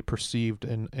clearly perceived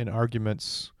in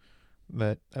arguments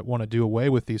that want to do away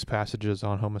with these passages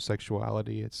on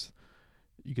homosexuality.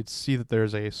 You could see that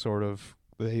there's a sort of,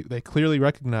 they clearly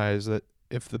recognize that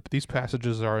if these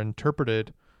passages are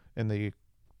interpreted in the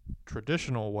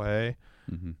traditional way,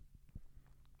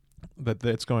 that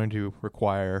it's going to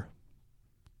require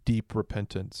deep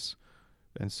repentance.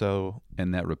 And so,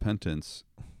 And that repentance,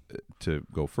 to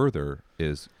go further,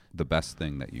 is the best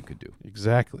thing that you could do.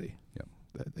 exactly. Yep.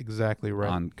 Exactly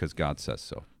right. Because God says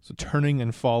so. So turning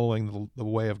and following the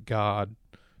way of God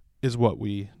is what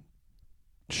we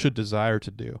should desire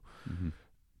to do. Mm-hmm.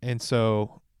 And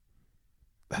so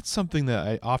that's something that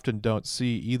I often don't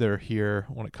see either here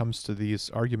when it comes to these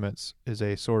arguments, is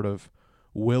a sort of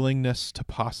willingness to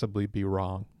possibly be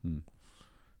wrong.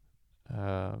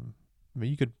 I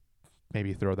mean, you could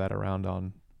maybe throw that around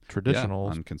on traditional,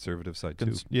 on conservative side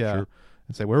too. Sure.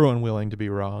 And say we're unwilling to be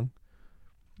wrong.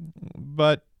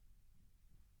 But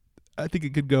I think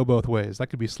it could go both ways. That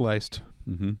could be sliced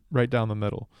right down the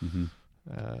middle.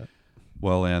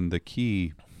 Well, and the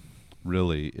key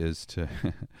really is to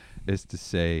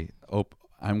say,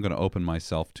 I'm going to open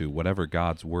myself to whatever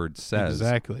God's word says.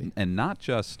 Exactly. And not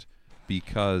just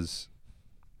because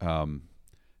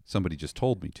somebody just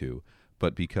told me to,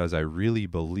 but because I really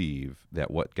believe that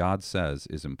what God says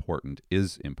is important,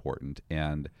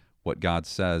 and what God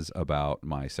says about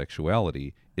my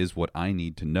sexuality is what I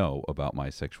need to know about my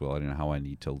sexuality and how I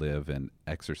need to live and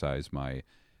exercise my,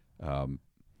 or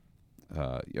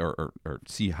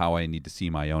see how I need to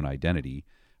see my own identity,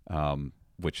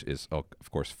 which is, of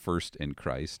course, first in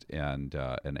Christ and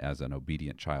as an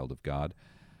obedient child of God.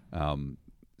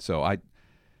 So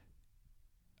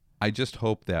I just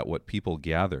hope that what people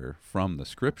gather from the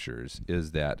scriptures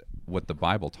is that what the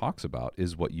Bible talks about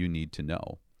is what you need to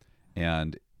know.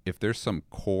 And if there's some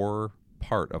core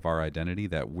part of our identity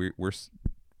that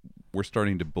we're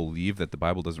starting to believe that the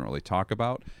Bible doesn't really talk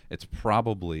about, it's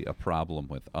probably a problem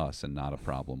with us and not a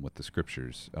problem with the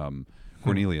scriptures.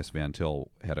 Cornelius Van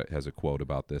Til has a quote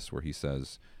about this where he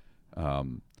says,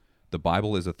 the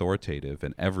Bible is authoritative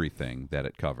in everything that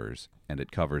it covers, and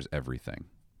it covers everything.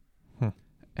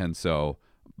 And so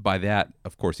by that,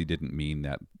 of course, he didn't mean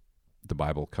that the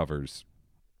Bible covers,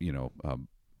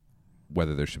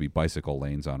 whether there should be bicycle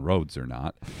lanes on roads or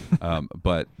not.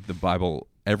 But the Bible,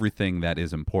 everything that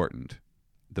is important,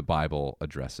 the Bible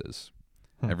addresses.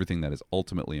 Everything that is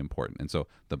ultimately important. And so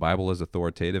the Bible is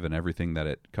authoritative in everything that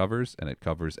it covers, and it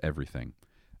covers everything.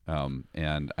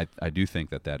 And I do think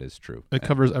that is true. It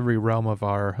covers every realm of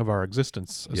our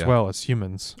existence as well as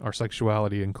humans, our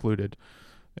sexuality included.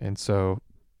 And so,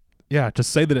 to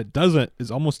say that it doesn't is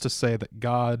almost to say that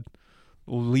God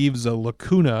leaves a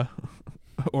lacuna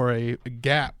or a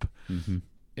gap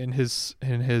in his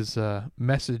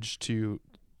message to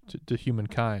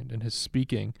humankind, in his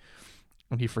speaking,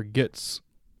 and he forgets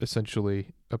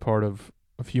essentially a part of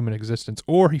human existence,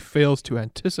 or he fails to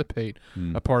anticipate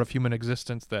a part of human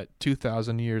existence that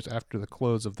 2,000 years after the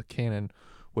close of the canon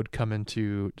would come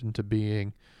into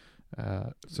being.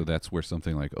 So that's where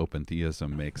something like open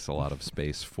theism makes a lot of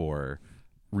space for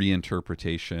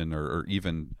reinterpretation, or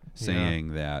even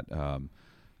saying that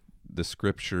the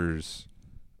scriptures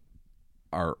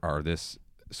are this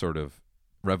sort of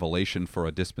revelation for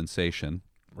a dispensation.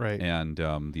 Right. And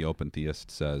the open theist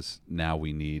says now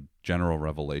we need general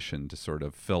revelation to sort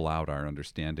of fill out our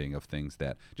understanding of things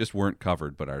that just weren't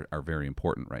covered but are very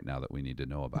important right now that we need to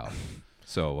know about.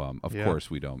 So, of course,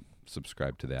 we don't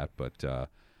subscribe to that, but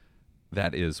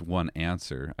that is one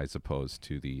answer, I suppose,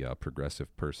 to the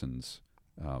progressive person's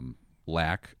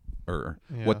lack, or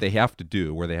what they have to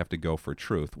do, where they have to go for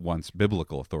truth once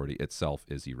biblical authority itself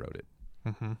is eroded.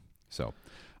 So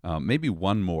maybe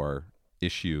one more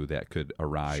issue that could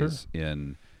arise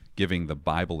in giving the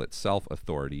Bible itself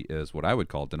authority is what I would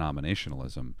call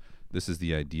denominationalism. This is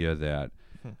the idea that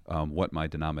what my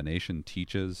denomination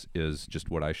teaches is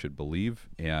just what I should believe,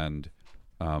 and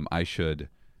I should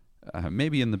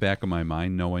maybe in the back of my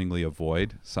mind knowingly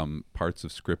avoid some parts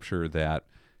of Scripture that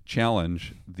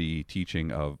challenge the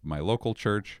teaching of my local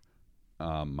church,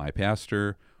 my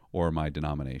pastor, or my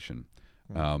denomination.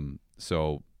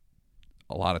 So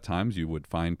a lot of times you would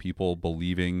find people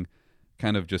believing,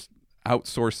 kind of just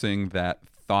outsourcing that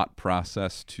thought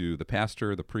process to the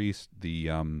pastor, the priest,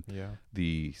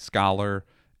 the scholar,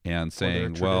 and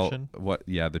saying,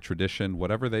 the tradition,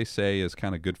 whatever they say is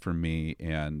kind of good for me,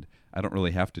 and I don't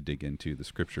really have to dig into the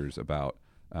scriptures about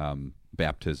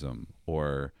baptism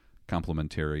or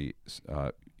complementary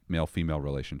male-female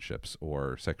relationships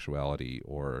or sexuality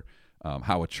or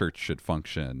how a church should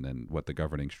function and what the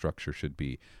governing structure should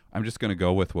be. I'm just going to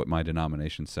go with what my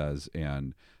denomination says,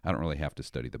 and I don't really have to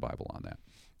study the Bible on that.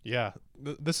 Yeah,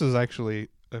 this is actually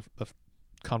a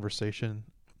conversation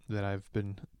that I've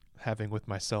been having with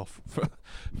myself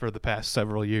for the past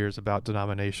several years about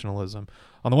denominationalism.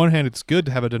 On the one hand, it's good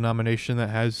to have a denomination that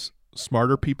has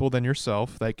smarter people than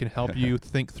yourself that can help you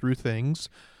think through things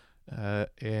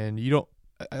And you don't.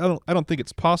 I don't think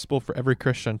it's possible for every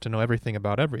Christian to know everything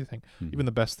about everything. Mhm. Even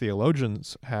the best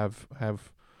theologians have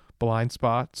blind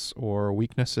spots or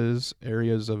weaknesses,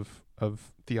 areas of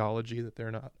theology that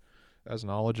they're not as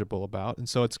knowledgeable about. And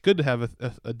so it's good to have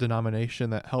a denomination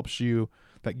that helps you,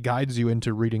 that guides you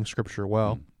into reading Scripture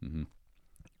well. Mhm.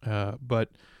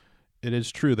 But it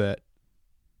is true that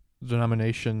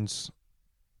denominations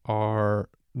are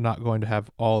not going to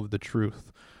have all of the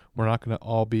truth. We're not going to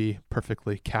all be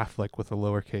perfectly Catholic with a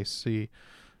lowercase c.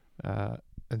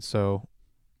 And so,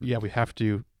 yeah, we have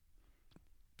to.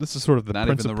 This is sort of the Not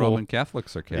principle. even the Roman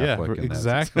Catholics are Catholic. Yeah, in that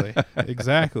exactly, sense.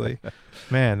 exactly.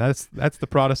 Man, that's the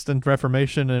Protestant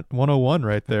Reformation at 101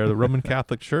 right there. The Roman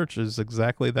Catholic Church is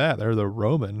exactly that. They're the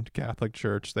Roman Catholic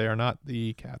Church. They are not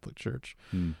the Catholic Church.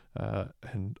 Hmm.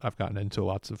 And I've gotten into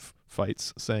lots of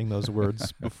fights saying those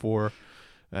words before,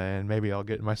 and maybe I'll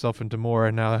get myself into more.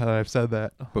 And now that I've said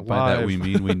that, But by that live. we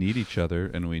mean we need each other,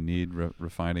 and we need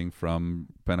refining from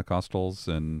Pentecostals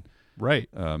and Right.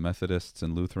 Methodists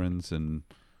and Lutherans, and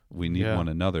we need Yeah. one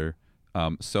another.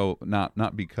 So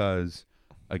not because,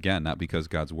 again, not because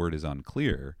God's word is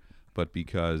unclear, but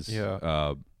because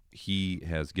He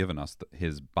has given us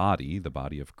His body, the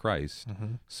body of Christ,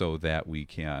 Mhm. so that we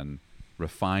can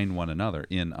refine one another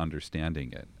in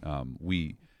understanding it.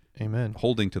 Amen.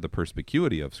 Holding to the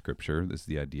perspicuity of Scripture is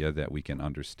the idea that we can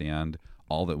understand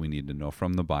all that we need to know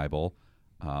from the Bible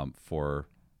for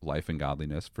life and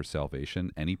godliness, for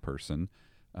salvation. Any person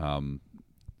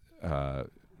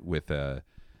with the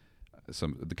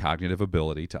cognitive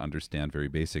ability to understand very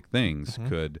basic things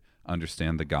could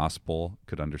understand the gospel,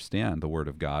 could understand the Word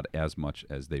of God as much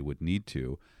as they would need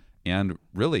to. And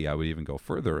really, I would even go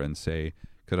further and say,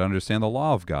 could understand the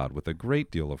law of God with a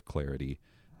great deal of clarity.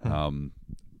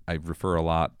 I refer a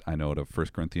lot, I know, to 1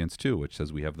 Corinthians 2, which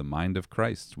says we have the mind of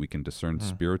Christ. We can discern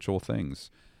spiritual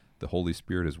things. The Holy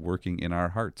Spirit is working in our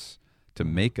hearts to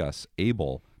make us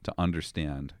able to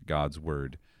understand God's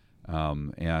word.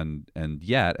 And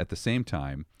yet, at the same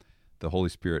time, the Holy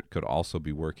Spirit could also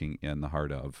be working in the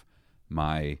heart of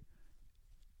my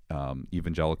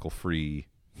evangelical free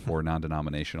or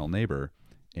non-denominational neighbor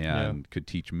and could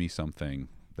teach me something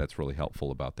that's really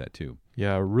helpful about that too.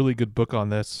 Yeah, a really good book on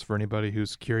this for anybody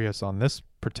who's curious on this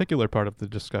particular part of the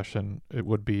discussion. It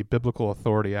would be Biblical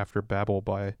Authority After Babel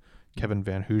by Kevin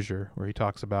Van Hoosier, where he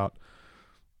talks about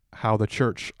how the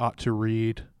church ought to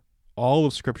read all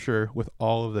of Scripture with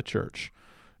all of the church,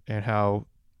 and how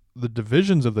the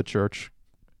divisions of the church,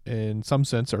 in some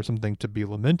sense, are something to be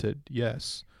lamented,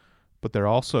 yes, but they're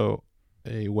also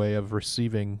a way of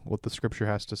receiving what the Scripture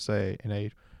has to say in a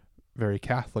very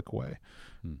Catholic way.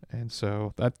 And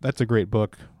so that's a great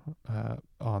book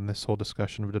on this whole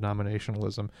discussion of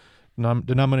denominationalism.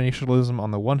 Denominationalism, on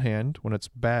the one hand, when it's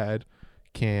bad,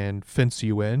 can fence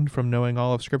you in from knowing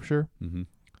all of Scripture. Mm-hmm.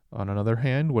 On another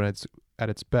hand, when it's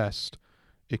at its best,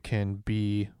 it can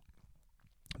be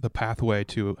the pathway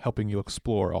to helping you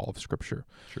explore all of Scripture.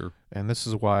 Sure. And this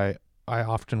is why I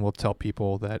often will tell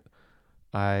people that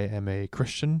I am a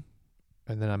Christian,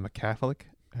 and then I'm a Catholic,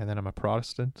 and then I'm a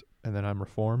Protestant, and then I'm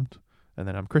Reformed, and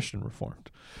then I'm Christian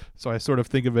Reformed. So I sort of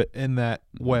think of it in that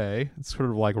way. It's sort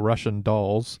of like Russian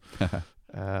dolls,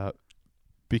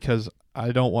 because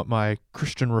I don't want my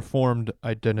Christian Reformed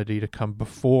identity to come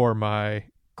before my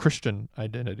Christian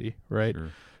identity, right?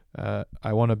 Sure.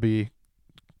 I want to be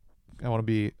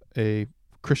a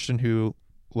Christian who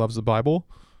loves the Bible,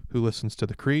 who listens to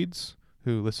the creeds,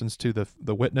 who listens to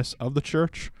the witness of the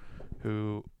church,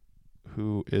 who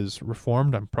is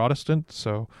Reformed. I'm Protestant,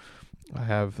 so I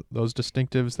have those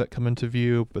distinctives that come into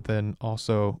view, but then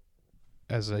also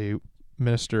as a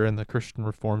minister in the Christian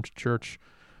Reformed Church,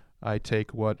 I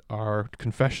take what our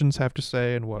confessions have to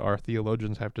say and what our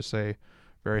theologians have to say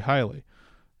very highly.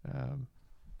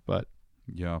 But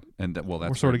yeah, and that's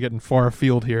we're sort of getting far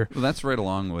afield here. Well, that's right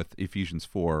along with Ephesians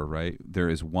 4, right? There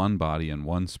is one body and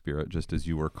one Spirit, just as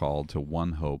you were called to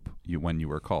one hope when you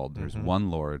were called. There's one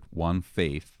Lord, one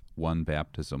faith, one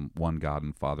baptism, one God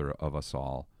and Father of us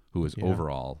all, who is over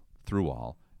all, through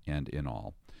all, and in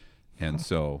all. And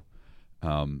so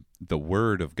the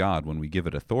Word of God, when we give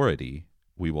it authority,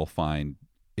 we will find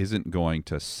isn't going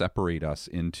to separate us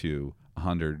into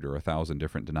 100 or 1,000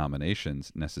 different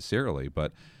denominations necessarily,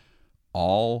 but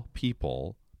all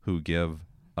people who give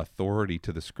authority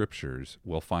to the Scriptures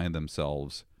will find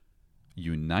themselves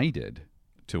united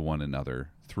to one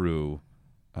another through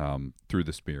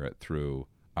the Spirit, through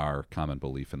our common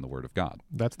belief in the Word of God.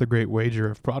 That's the great wager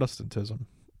of Protestantism.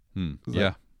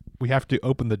 Yeah. We have to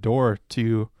open the door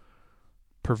to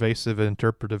pervasive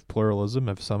interpretive pluralism,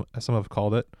 as some have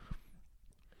called it.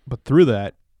 But through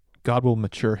that, God will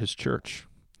mature his church.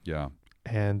 Yeah.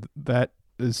 And that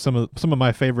is some of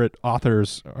my favorite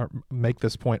authors make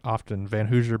this point often. Van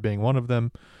Hooser being one of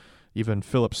them. Even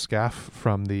Philip Scaff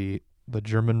from the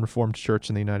German Reformed Church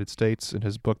in the United States, in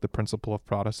his book The Principle of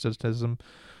Protestantism,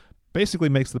 basically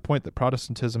makes the point that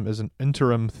Protestantism is an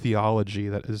interim theology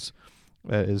that is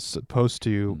supposed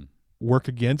to work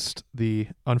against the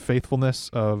unfaithfulness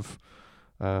of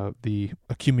the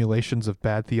accumulations of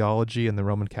bad theology in the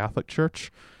Roman Catholic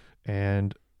Church,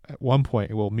 and at one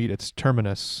point it will meet its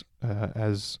terminus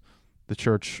as the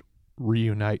church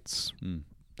reunites.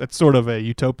 That's sort of a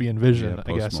utopian vision,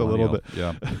 I guess, a little bit.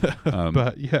 Yeah.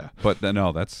 But yeah. But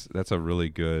no, that's a really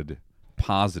good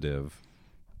positive.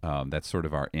 That's sort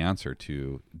of our answer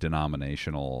to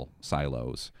denominational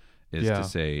silos, is to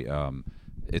say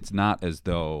it's not as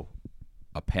though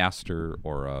a pastor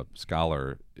or a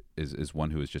scholar is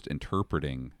one who is just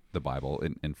interpreting the Bible.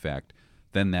 In fact,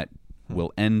 then that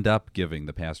will end up giving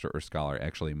the pastor or scholar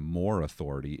actually more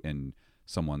authority in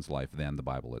someone's life than the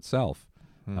Bible itself.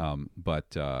 But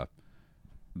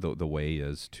the way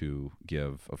is to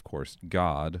give, of course,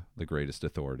 God the greatest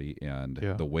authority, and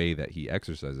the way that he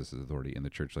exercises his authority in the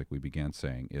church, like we began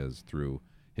saying, is through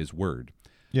his word.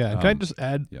 Yeah, and can I just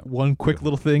add one quick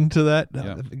little thing to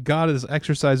that? God is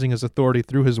exercising his authority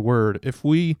through his word. If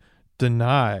we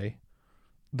deny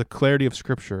the clarity of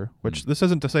Scripture, which this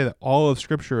isn't to say that all of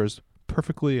Scripture is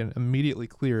perfectly and immediately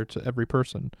clear to every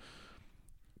person,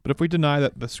 but if we deny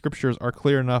that the Scriptures are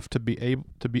clear enough to be able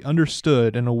to be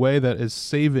understood in a way that is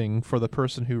saving for the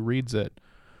person who reads it,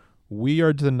 we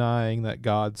are denying that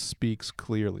God speaks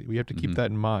clearly. We have to keep that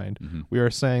in mind. We are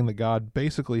saying that God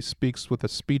basically speaks with a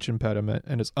speech impediment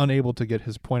and is unable to get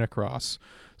his point across.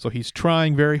 So he's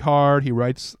trying very hard. He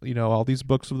writes, all these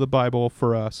books of the Bible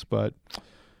for us, but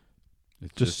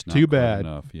it's just too bad.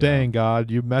 Dang, God,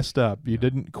 you messed up. You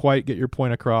didn't quite get your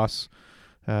point across.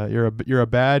 You're a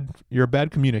bad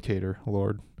communicator,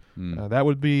 Lord. That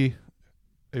would be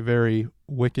a very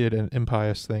wicked and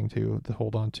impious thing to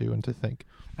hold on to and to think.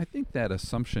 I think that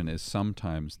assumption is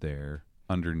sometimes there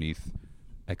underneath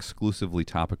exclusively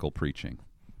topical preaching.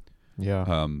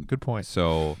 Yeah, good point.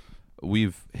 So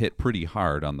we've hit pretty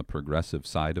hard on the progressive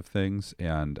side of things,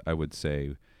 and I would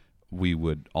say we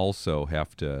would also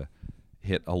have to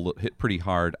hit pretty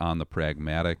hard on the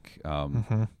pragmatic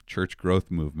church growth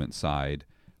movement side,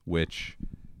 which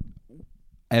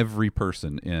every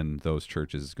person in those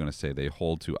churches is going to say they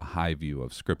hold to a high view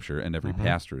of Scripture, and every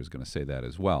pastor is going to say that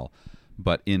as well.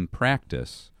 But in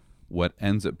practice, what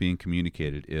ends up being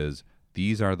communicated is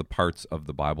these are the parts of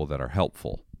the Bible that are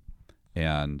helpful.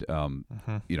 And,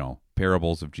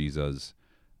 parables of Jesus,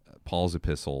 Paul's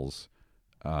epistles,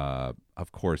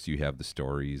 of course, you have the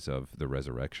stories of the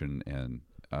resurrection and,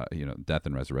 death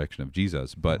and resurrection of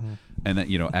Jesus. But, and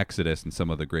then, Exodus and some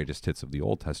of the greatest hits of the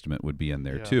Old Testament would be in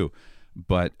there too.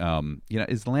 But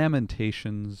is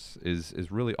Lamentations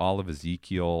is really all of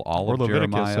Ezekiel, all of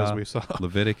Leviticus, Jeremiah, as we saw.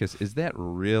 Leviticus? Is that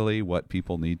really what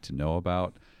people need to know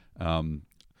about?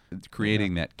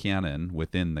 Creating that canon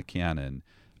within the canon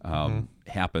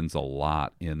happens a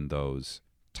lot in those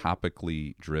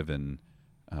topically driven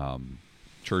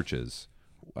churches.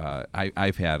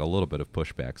 I've had a little bit of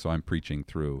pushback, so I'm preaching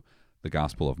through the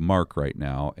Gospel of Mark right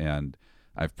now, and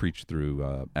I've preached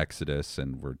through Exodus,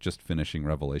 and we're just finishing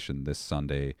Revelation this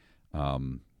Sunday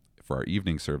for our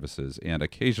evening services. And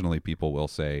occasionally people will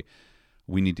say,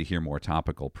 we need to hear more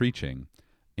topical preaching.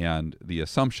 And the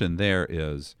assumption there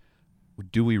is,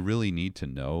 do we really need to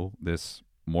know this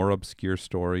more obscure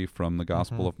story from the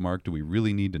Gospel of Mark? Do we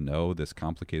really need to know this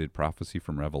complicated prophecy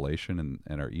from Revelation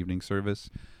in our evening service?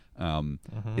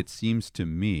 It seems to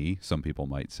me, some people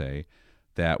might say,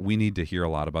 that we need to hear a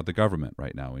lot about the government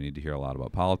right now. We need to hear a lot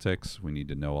about politics. We need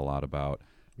to know a lot about,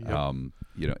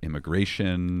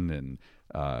 immigration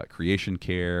and creation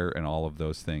care and all of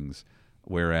those things.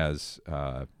 Whereas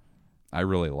I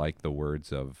really like the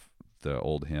words of the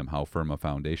old hymn, "How firm a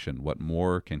foundation, what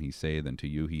more can he say than to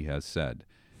you he has said?"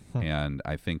 And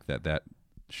I think that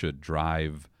should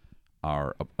drive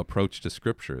our approach to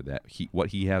Scripture, that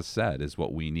what he has said is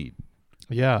what we need.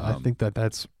 Yeah, I think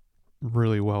that's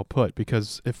really well put,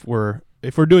 because if we're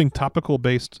doing topical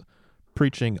based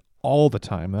preaching all the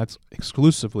time, that's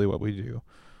exclusively what we do.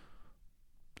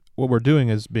 What we're doing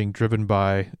is being driven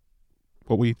by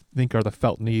what we think are the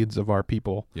felt needs of our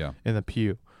people in the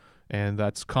pew, and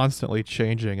that's constantly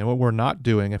changing. And what we're not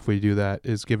doing, if we do that,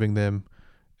 is giving them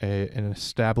an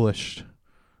established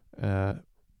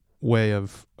way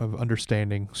of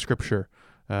understanding Scripture.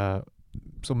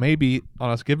 So maybe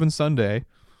on a given Sunday,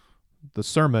 the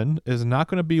sermon is not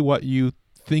going to be what you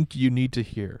think you need to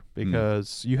hear,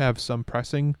 because you have some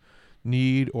pressing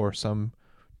need or some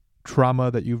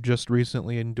trauma that you've just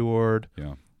recently endured,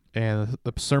 Yeah. and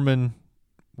the sermon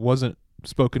wasn't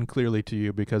spoken clearly to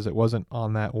you because it wasn't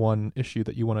on that one issue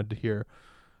that you wanted to hear.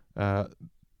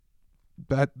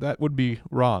 That would be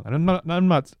wrong. And I'm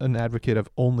not an advocate of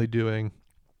only doing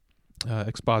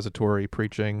expository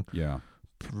preaching, Yeah.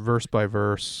 verse by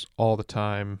verse, all the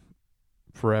time,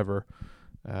 forever.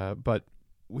 But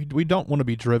we don't want to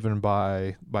be driven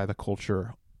by the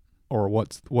culture, or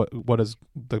what is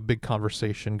the big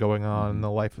conversation going on in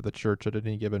the life of the church at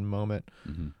any given moment.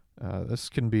 This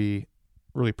can be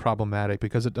really problematic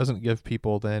because it doesn't give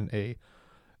people then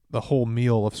the whole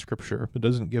meal of Scripture. It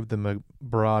doesn't give them a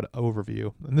broad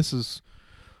overview. And this is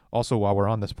also, while we're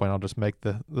on this point, I'll just make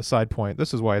the side point.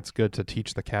 This is why it's good to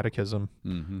teach the catechism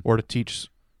or to teach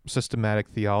systematic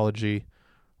theology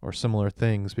or similar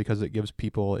things, because it gives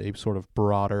people a sort of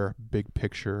broader, big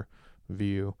picture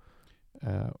view.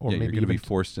 Or maybe you're going to be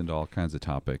forced into all kinds of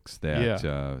topics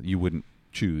that you wouldn't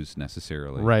choose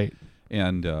necessarily. Right.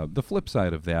 And the flip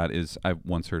side of that is, I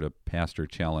once heard a pastor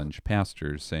challenge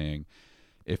pastors saying,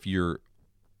 if you're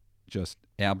just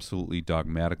absolutely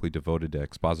dogmatically devoted to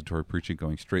expository preaching,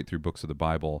 going straight through books of the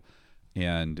Bible,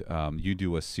 and you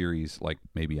do a series like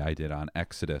maybe I did on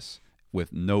Exodus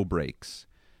with no breaks,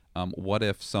 what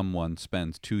if someone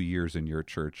spends 2 years in your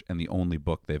church and the only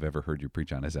book they've ever heard you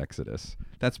preach on is Exodus?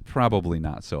 That's probably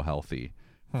not so healthy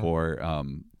for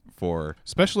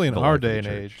especially in the our life of day the and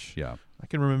church. age. Yeah. I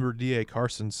can remember D.A.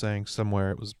 Carson saying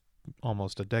somewhere, it was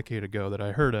almost a decade ago that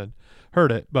I heard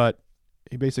it, but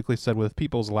he basically said, with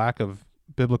people's lack of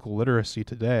biblical literacy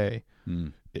today,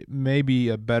 it may be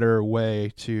a better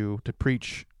way to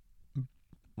preach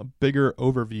bigger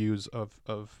overviews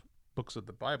of books of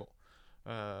the Bible.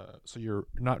 So you're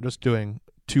not just doing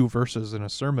 2 verses in a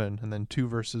sermon and then 2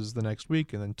 verses the next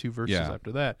week and then 2 verses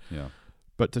after that. Yeah.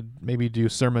 But to maybe do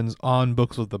sermons on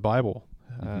books of the Bible,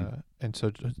 and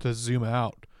so to zoom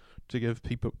out, to give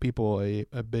people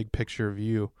a big picture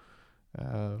view.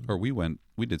 Or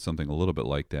we did something a little bit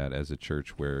like that as a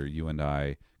church, where you and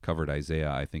I covered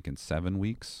Isaiah, I think in 7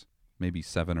 weeks, maybe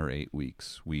 7 or 8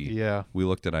 weeks. We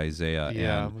looked at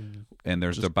Isaiah, and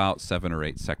there's about 7 or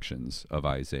 8 sections of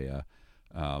Isaiah,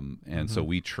 and so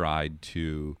we tried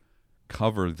to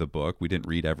cover the book. We didn't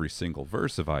read every single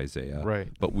verse of Isaiah, right?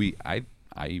 But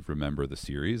I remember the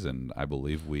series, and I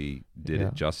believe we did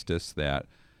it justice. That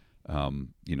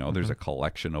there's a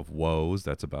collection of woes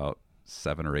that's about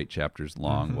 7 or 8 chapters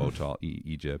long, woe to all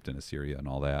Egypt and Assyria and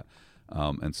all that.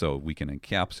 And so we can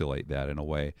encapsulate that in a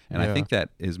way. And I think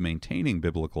that is maintaining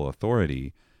biblical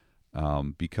authority,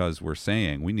 because we're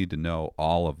saying we need to know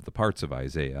all of the parts of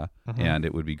Isaiah, and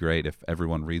it would be great if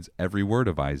everyone reads every word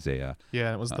of Isaiah.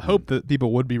 Yeah, it was the hope that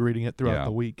people would be reading it throughout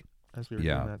the week as we were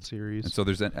doing that series. And so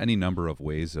there's any number of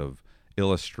ways of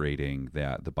illustrating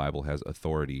that the Bible has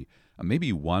authority.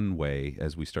 Maybe one way,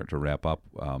 as we start to wrap up,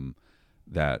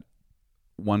 that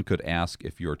one could ask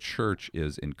if your church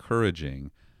is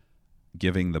encouraging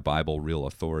giving the Bible real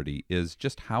authority, is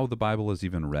just how the Bible is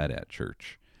even read at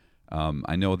church.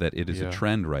 I know that it is a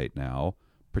trend right now,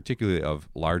 particularly of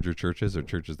larger churches or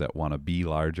churches that want to be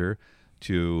larger,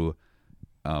 to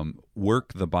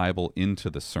work the Bible into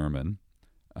the sermon,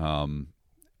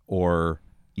 or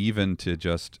even to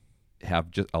just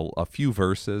have just a few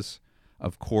verses.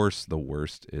 Of course, the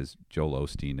worst is Joel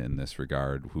Osteen in this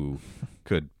regard, who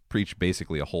could preach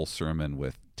basically a whole sermon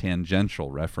with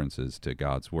tangential references to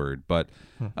God's word. But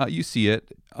you see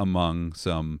it among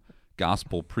some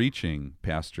gospel preaching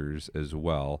pastors as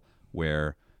well,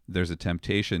 where there's a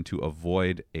temptation to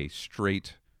avoid a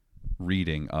straight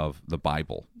reading of the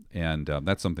Bible. And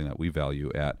that's something that we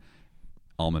value at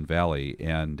Almond Valley.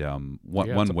 And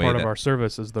one way part of our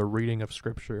service is the reading of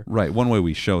Scripture. Right. One way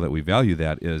we show that we value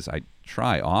that is I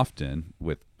try often,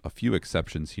 with a few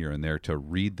exceptions here and there, to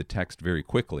read the text very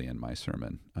quickly in my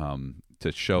sermon,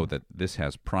 to show that this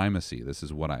has primacy. This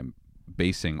is what I'm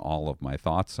basing all of my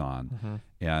thoughts on.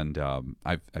 And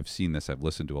I've seen this. I've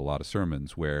listened to a lot of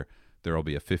sermons where there will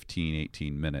be a 15,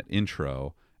 18-minute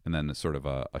intro, and then sort of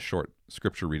a short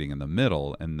scripture reading in the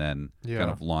middle, and then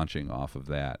kind of launching off of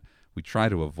that. We try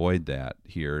to avoid that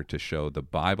here to show the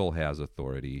Bible has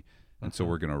authority, and so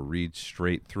we're going to read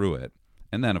straight through it.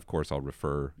 And then, of course, I'll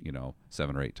refer,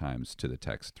 7 or 8 times to the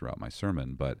text throughout my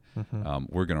sermon, but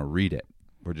we're going to read it.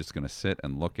 We're just going to sit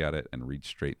and look at it and read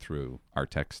straight through our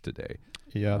text today.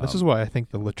 Yeah, this is why I think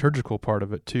the liturgical part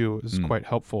of it, too, is quite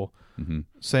helpful.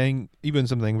 Saying even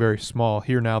something very small,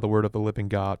 hear now the word of the living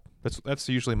God. That's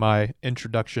usually my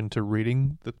introduction to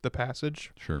reading the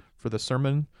passage for the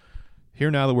sermon. Hear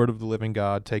now the word of the living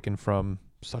God taken from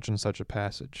such and such a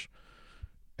passage.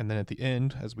 and then at the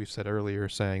end, as we've said earlier,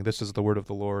 saying, "This is the word of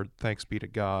the Lord, thanks be to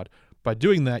God." By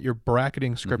doing that, you're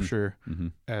bracketing Scripture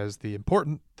as the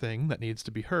important thing that needs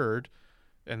to be heard,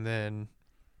 and then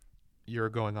you're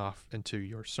going off into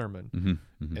your sermon.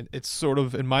 And it's sort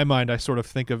of, in my mind, I sort of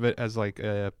think of it as like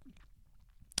a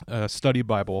study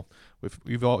Bible. If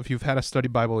you've had a study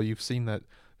Bible, you've seen that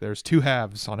there's two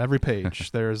halves on every page.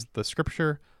 There's the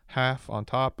Scripture half on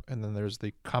top, and then there's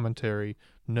the commentary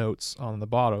notes on the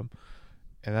bottom.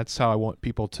 And that's how I want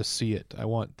people to see it. I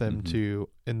want them to,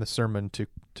 in the sermon, to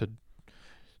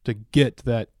get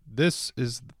that this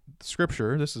is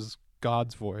Scripture, this is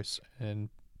God's voice, and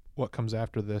what comes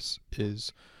after this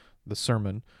is the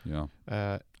sermon. Yeah.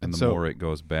 And the more it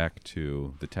goes back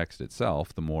to the text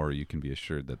itself, the more you can be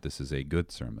assured that this is a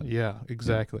good sermon. Yeah,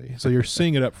 exactly. Yeah. So you're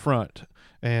seeing it up front.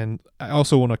 And I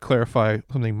also want to clarify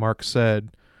something Mark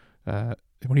said.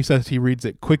 When he says he reads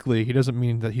it quickly, he doesn't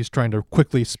mean that he's trying to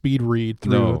quickly speed read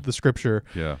through the Scripture.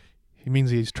 Yeah. He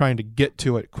means he's trying to get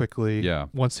to it quickly. Yeah.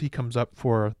 Once he comes up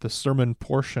for the sermon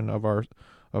portion of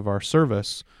our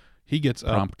service, he gets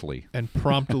promptly. up and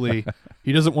promptly.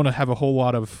 He doesn't want to have a whole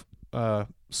lot of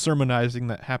sermonizing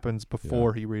that happens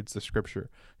before he reads the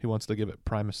Scripture. He wants to give it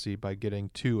primacy by getting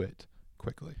to it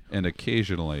quickly. And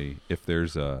occasionally, if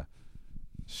there's a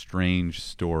strange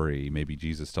story, maybe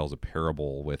Jesus tells a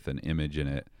parable with an image in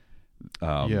it,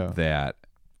 that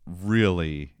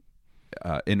really,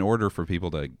 in order for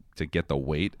people to get the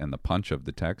weight and the punch of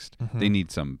the text, they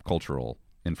need some cultural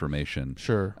information.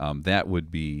 Sure. That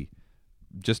would be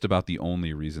just about the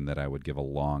only reason that I would give a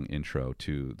long intro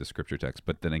to the Scripture text.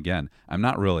 But then again, I'm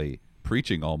not really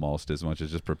preaching almost as much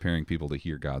as just preparing people to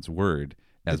hear God's word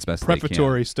as best they can.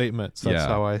 Prefatory statements. That's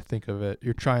how I think of it.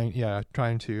 You're trying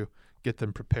to get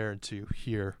them prepared to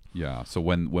hear. Yeah. So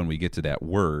when we get to that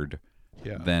word,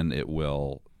 then it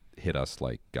will hit us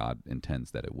like God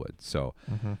intends that it would. So,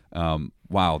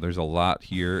 wow, there's a lot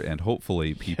here, and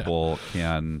hopefully people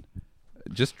can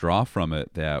just draw from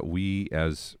it that we,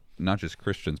 as not just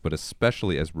Christians, but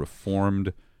especially as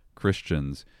Reformed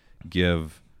Christians,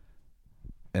 give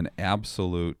an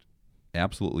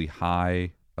absolutely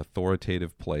high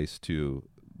authoritative place to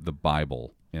the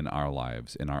Bible in our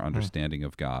lives, in our understanding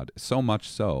of God. So much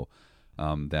so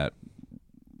that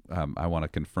I want to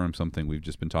confirm something we've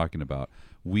just been talking about.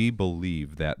 We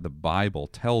believe that the Bible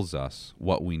tells us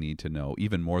what we need to know,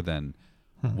 even more than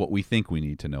what we think we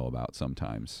need to know about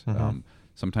sometimes.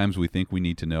 Sometimes we think we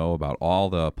need to know about all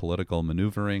the political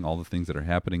maneuvering, all the things that are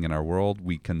happening in our world.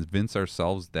 We convince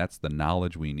ourselves that's the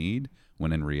knowledge we need,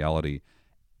 when in reality,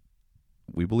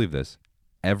 we believe this: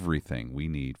 everything we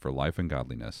need for life and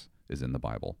godliness is in the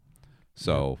Bible.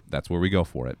 So that's where we go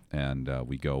for it, and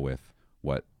we go with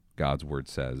what God's Word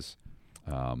says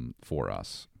for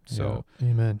us. So,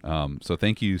 amen. So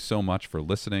thank you so much for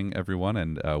listening, everyone,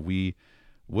 and we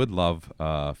would love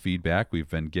feedback. We've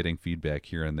been getting feedback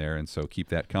here and there, and so keep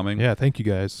that coming. Yeah, thank you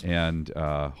guys. And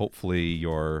hopefully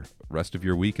your rest of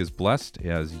your week is blessed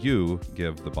as you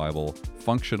give the Bible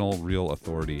functional, real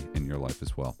authority in your life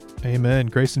as well. Amen.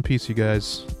 Grace and peace, you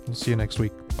guys. We'll see you next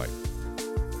week. Bye.